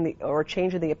abnormality or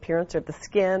change in the appearance of the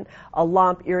skin, a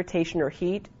lump, irritation, or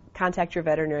heat, contact your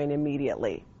veterinarian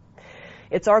immediately.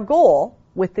 It's our goal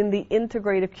within the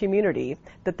integrative community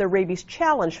that the Rabies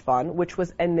Challenge Fund, which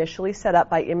was initially set up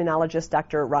by immunologist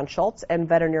Dr. Ron Schultz and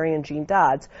veterinarian Gene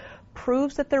Dodds,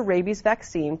 proves that the rabies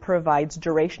vaccine provides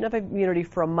duration of immunity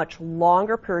for a much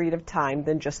longer period of time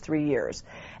than just 3 years.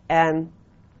 And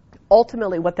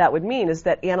ultimately, what that would mean is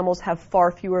that animals have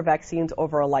far fewer vaccines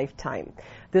over a lifetime.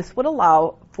 This would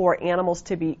allow for animals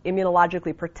to be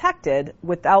immunologically protected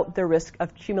without the risk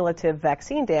of cumulative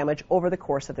vaccine damage over the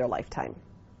course of their lifetime.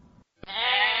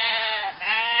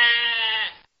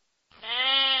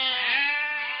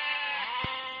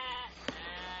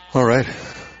 All right.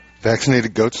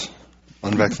 Vaccinated goats,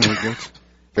 unvaccinated goats.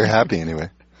 They're happy anyway.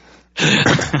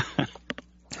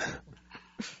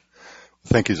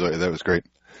 Thank you, Zoya. That was great.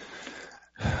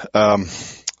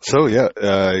 So yeah,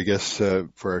 I guess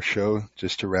for our show,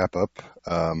 just to wrap up,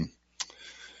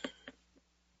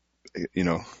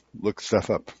 look stuff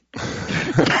up.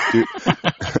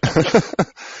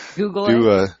 Google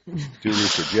it. Do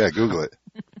research. Yeah, Google it.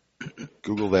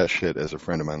 Google that shit, as a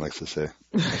friend of mine likes to say.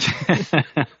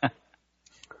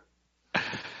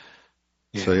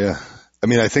 Yeah. So yeah, I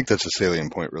mean, I think that's a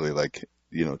salient point, really. Like,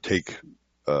 take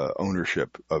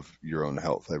ownership of your own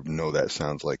health. I know that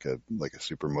sounds like a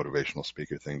super motivational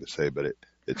speaker thing to say, but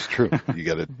it's true. You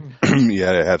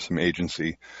gotta have some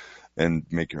agency and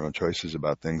make your own choices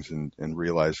about things, and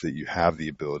realize that you have the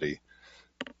ability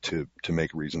to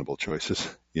make reasonable choices.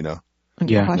 Yeah.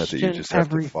 Not that you just have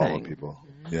to follow people.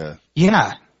 Yeah.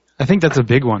 Yeah. I think that's a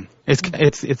big one.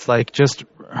 It's like, just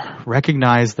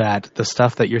recognize that the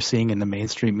stuff that you're seeing in the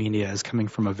mainstream media is coming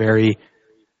from a very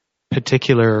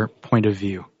particular point of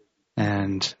view,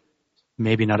 and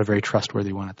maybe not a very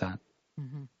trustworthy one at that.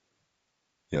 Mm-hmm.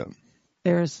 Yeah.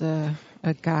 There's a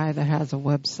guy that has a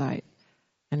website,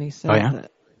 and he says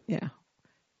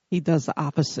he does the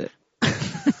opposite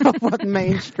of what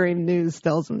mainstream news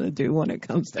tells him to do when it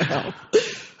comes to health.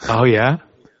 Oh, yeah?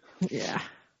 Yeah.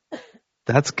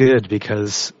 That's good,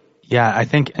 because, I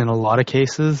think in a lot of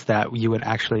cases that you would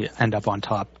actually end up on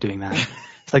top doing that.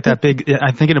 It's like I'm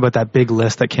thinking about that big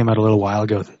list that came out a little while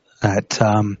ago at,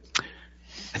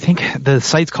 I think the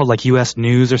site's called like US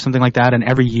News or something like that, and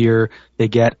every year they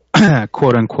get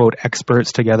quote unquote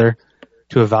experts together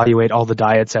to evaluate all the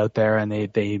diets out there, and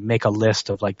they make a list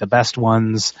of like the best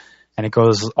ones, and it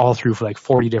goes all through for like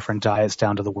 40 different diets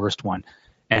down to the worst one.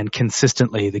 And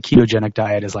consistently, the ketogenic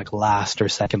diet is like last or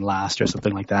second last or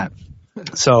something like that.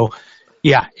 So,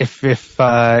 yeah, if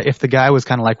the guy was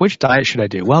kind of like, which diet should I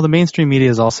do? Well, the mainstream media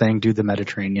is all saying do the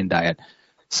Mediterranean diet.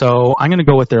 So I'm going to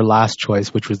go with their last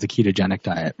choice, which was the ketogenic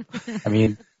diet. I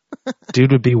mean,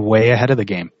 dude would be way ahead of the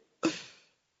game.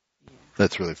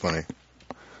 That's really funny.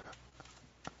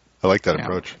 I like that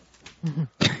approach.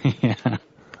 Yeah.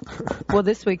 Well,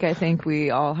 this week I think we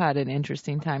all had an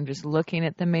interesting time just looking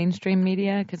at the mainstream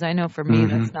media, because I know for me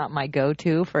that's not my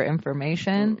go-to for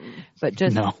information, but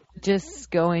just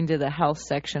going to the health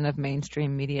section of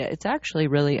mainstream media, it's actually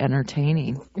really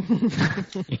entertaining.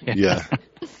 Yeah.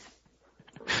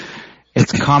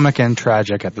 It's comic and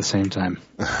tragic at the same time.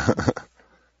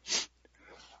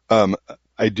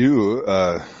 I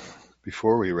do,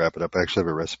 before we wrap it up, I actually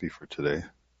have a recipe for today.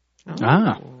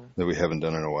 Ah. That we haven't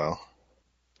done in a while.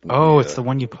 It's the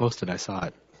one you posted. I saw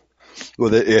it.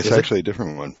 Well, it's actually a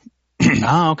different one.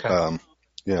 Oh, okay.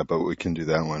 Yeah, but we can do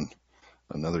that one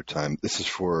another time. This is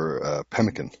for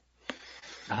pemmican.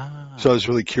 Ah. So I was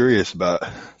really curious about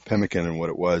pemmican and what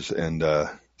it was, and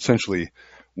essentially,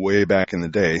 way back in the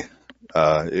day,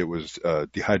 it was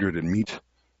dehydrated meat,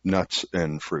 nuts,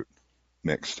 and fruit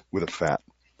mixed with a fat.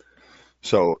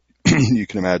 So you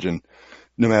can imagine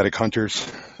nomadic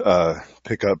hunters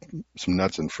pick up some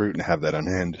nuts and fruit and have that on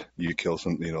hand. You kill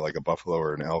something, like a buffalo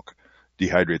or an elk,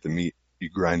 dehydrate the meat, you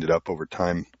grind it up over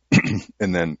time,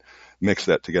 and then mix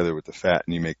that together with the fat,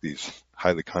 and you make these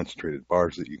highly concentrated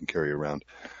bars that you can carry around.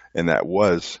 And that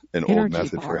was an old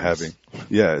method for having,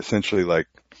 essentially like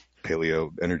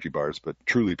paleo energy bars, but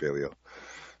truly paleo,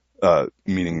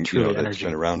 meaning it's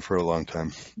been around for a long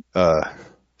time.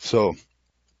 So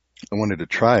I wanted to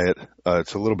try it.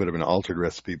 It's a little bit of an altered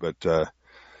recipe, but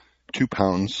 2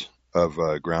 pounds of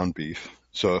ground beef.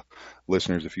 So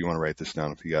listeners, if you want to write this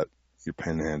down, if you got your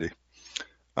pen handy,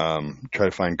 try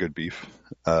to find good beef.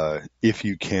 If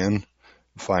you can,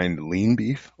 find lean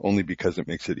beef, only because it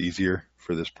makes it easier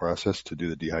for this process to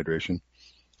do the dehydration.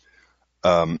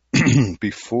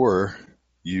 Before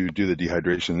you do the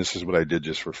dehydration, this is what I did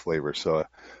just for flavor. So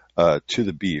to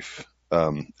the beef,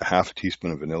 a half a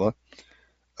teaspoon of vanilla,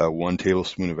 1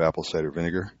 tablespoon of apple cider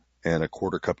vinegar, and a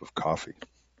 1/4 cup of coffee.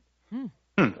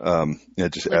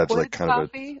 It just adds like kind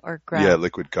of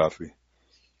liquid coffee.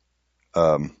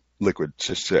 Liquid,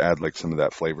 just to add like some of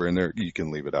that flavor in there. You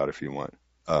can leave it out if you want,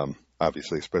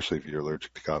 obviously, especially if you're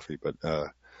allergic to coffee. But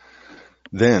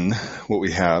then what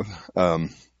we have,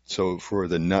 So for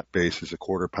the nut base is a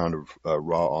 1/4 pound of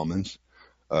raw almonds,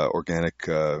 organic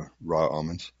raw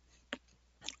almonds,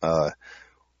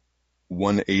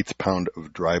 1/8 pound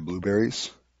of dry blueberries.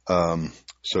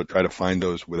 So try to find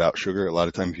those without sugar. A lot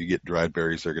of times if you get dried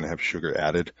berries, they're going to have sugar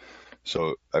added.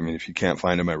 So, I mean, if you can't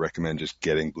find them, I recommend just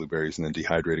getting blueberries and then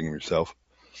dehydrating them yourself.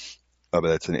 But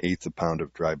that's 1/8 pound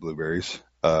of dry blueberries.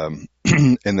 And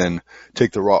then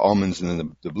take the raw almonds and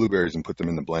then the blueberries and put them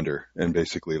in the blender. And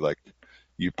basically, like,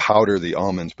 you powder the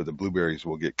almonds, but the blueberries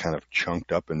will get kind of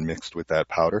chunked up and mixed with that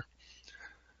powder.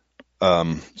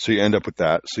 So you end up with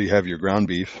that. So you have your ground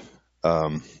beef.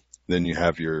 Then you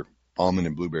have your almond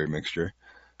and blueberry mixture.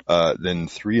 Then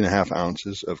 3.5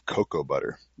 ounces of cocoa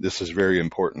butter. This is very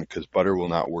important because butter will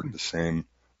not work the same.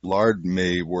 Lard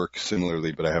may work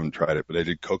similarly, but I haven't tried it. But I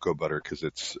did cocoa butter because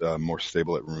it's more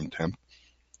stable at room temp.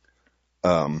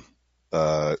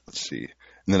 Let's see.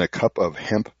 And then a cup of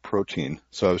hemp protein.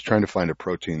 So I was trying to find a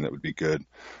protein that would be good.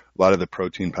 A lot of the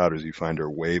protein powders you find are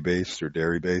whey-based or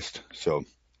dairy-based. So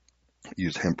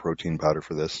use hemp protein powder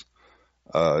for this.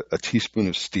 A teaspoon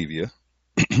of stevia,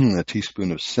 a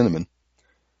teaspoon of cinnamon,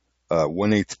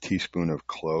 1/8 teaspoon of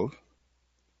clove,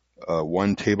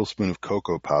 1 tablespoon of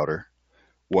cocoa powder,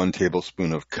 1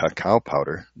 tablespoon of cacao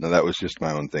powder. Now that was just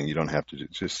my own thing. You don't have to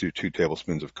just do 2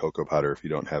 tablespoons of cocoa powder if you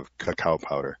don't have cacao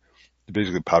powder.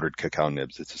 Basically powdered cacao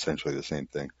nibs. It's essentially the same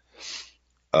thing.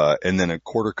 And then a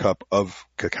 1/4 cup of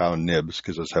cacao nibs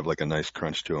because those have like a nice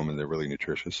crunch to them and they're really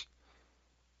nutritious.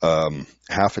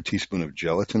 1/2 a teaspoon of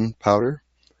gelatin powder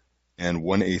and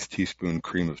 1/8 teaspoon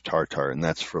cream of tartar. And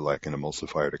that's for like an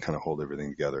emulsifier to kind of hold everything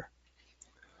together.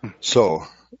 So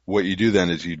what you do then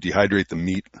is you dehydrate the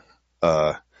meat,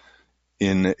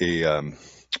 in a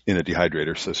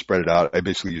dehydrator. So spread it out. I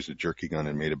basically used a jerky gun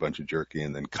and made a bunch of jerky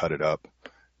and then cut it up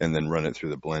and then run it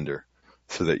through the blender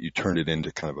so that you turn it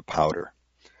into kind of a powder.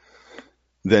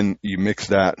 Then you mix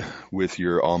that with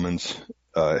your almonds,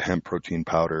 hemp protein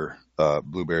powder,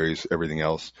 blueberries, everything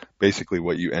else. Basically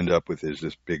what you end up with is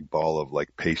this big ball of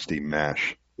like pasty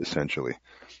mash, essentially.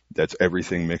 That's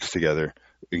everything mixed together,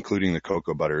 including the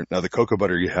cocoa butter. Now the cocoa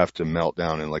butter you have to melt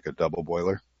down in like a double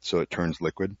boiler so it turns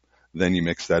liquid. Then you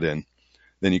mix that in.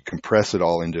 Then you compress it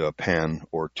all into a pan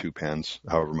or 2 pans,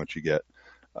 however much you get.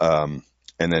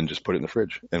 And then just put it in the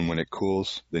fridge. And when it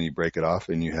cools, then you break it off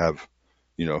and you have,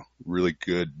 really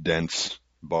good, dense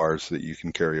bars that you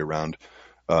can carry around.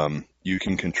 You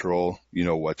can control,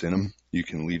 what's in them. You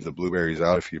can leave the blueberries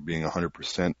out if you're being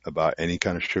 100% about any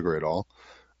kind of sugar at all.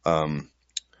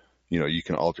 You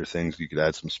can alter things. You could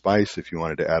add some spice if you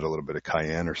wanted to add a little bit of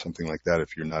cayenne or something like that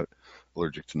if you're not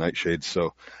allergic to nightshades.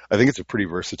 So I think it's a pretty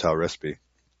versatile recipe.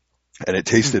 And it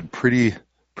tasted pretty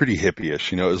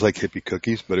hippie-ish. It was like hippie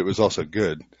cookies, but it was also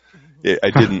good. It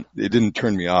didn't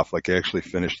turn me off. Like I actually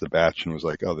finished the batch and was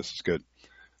like, oh, this is good.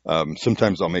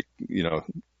 Sometimes I'll make,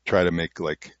 try to make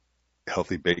like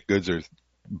healthy baked goods or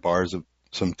bars of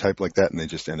some type like that, and they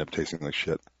just end up tasting like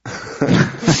shit.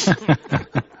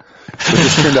 So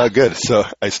this turned out good. So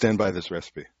I stand by this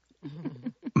recipe.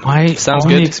 My Sounds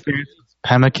only good. experience with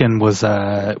pemmican was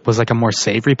like a more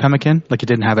savory pemmican. Like it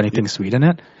didn't have anything sweet in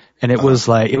it. And it was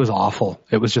awful.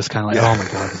 It was just kind of like, oh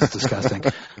my God, this is disgusting.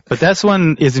 But this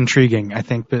one is intriguing, I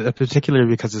think, particularly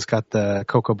because it's got the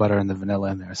cocoa butter and the vanilla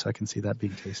in there. So I can see that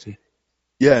being tasty.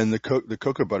 Yeah, and the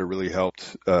cocoa butter really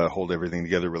helped hold everything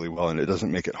together really well, and it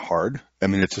doesn't make it hard. I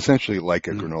mean, it's essentially like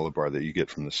a granola bar that you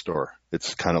get from the store.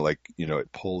 It's kind of like,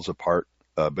 it pulls apart,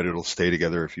 but it'll stay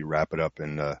together if you wrap it up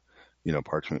in,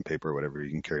 parchment paper or whatever. You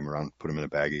can carry them around, put them in a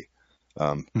baggie.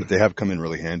 But they have come in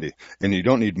really handy. And you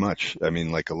don't need much. I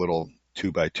mean, like a little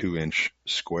 2x2 inch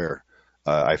square.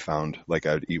 I found like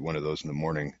I would eat one of those in the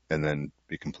morning and then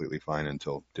be completely fine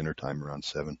until dinner time around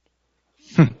 7.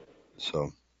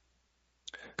 So,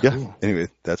 yeah, anyway,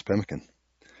 that's pemmican.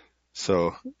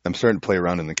 So I'm starting to play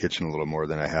around in the kitchen a little more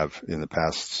than I have in the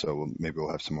past. So maybe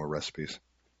we'll have some more recipes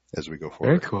as we go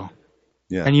forward. Very cool.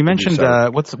 Yeah. And you mentioned,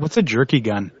 what's a jerky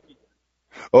gun?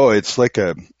 Oh, it's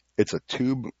a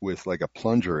tube with like a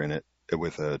plunger in it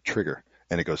with a trigger,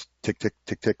 and it goes tick, tick,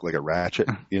 tick, tick, like a ratchet,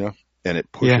 and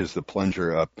it pushes the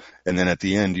plunger up. And then at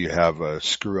the end, you have a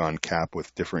screw on cap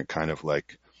with different kind of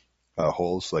like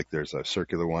holes. Like there's a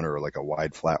circular one or like a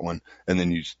wide flat one. And then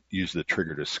you use the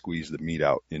trigger to squeeze the meat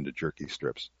out into jerky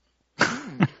strips.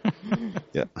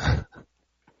 Yeah.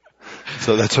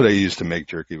 So that's what I use to make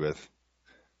jerky with.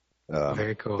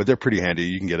 Very cool. But they're pretty handy.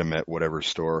 You can get them at whatever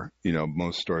store.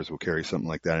 Most stores will carry something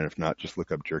like that. And if not, just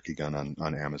look up Jerky Gun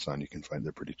on Amazon. You can find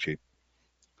they're pretty cheap.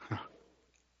 Huh.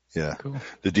 Yeah. Cool.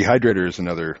 The dehydrator is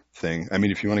another thing. I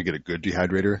mean, if you want to get a good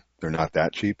dehydrator, they're not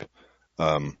that cheap.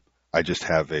 I just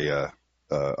have a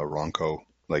Ronco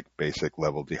like basic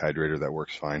level dehydrator that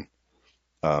works fine.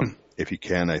 If you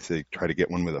can, I think try to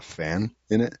get one with a fan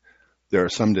in it. There are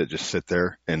some that just sit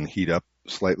there and heat up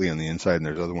slightly on the inside, and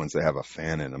there's other ones that have a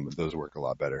fan in them, but those work a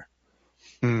lot better.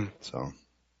 So,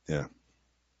 yeah.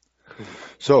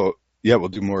 So, yeah, we'll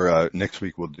do more. Next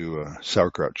week we'll do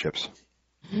sauerkraut chips.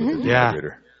 Yeah.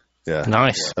 Yeah.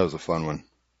 Nice. That was a fun one.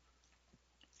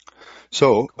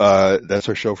 So, that's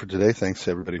our show for today. Thanks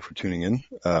to everybody for tuning in,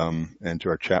 and to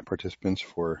our chat participants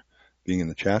for being in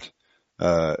the chat.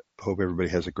 Hope everybody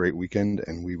has a great weekend,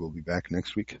 and we will be back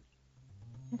next week.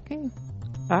 Okay.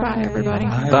 Bye, everybody.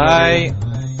 Bye.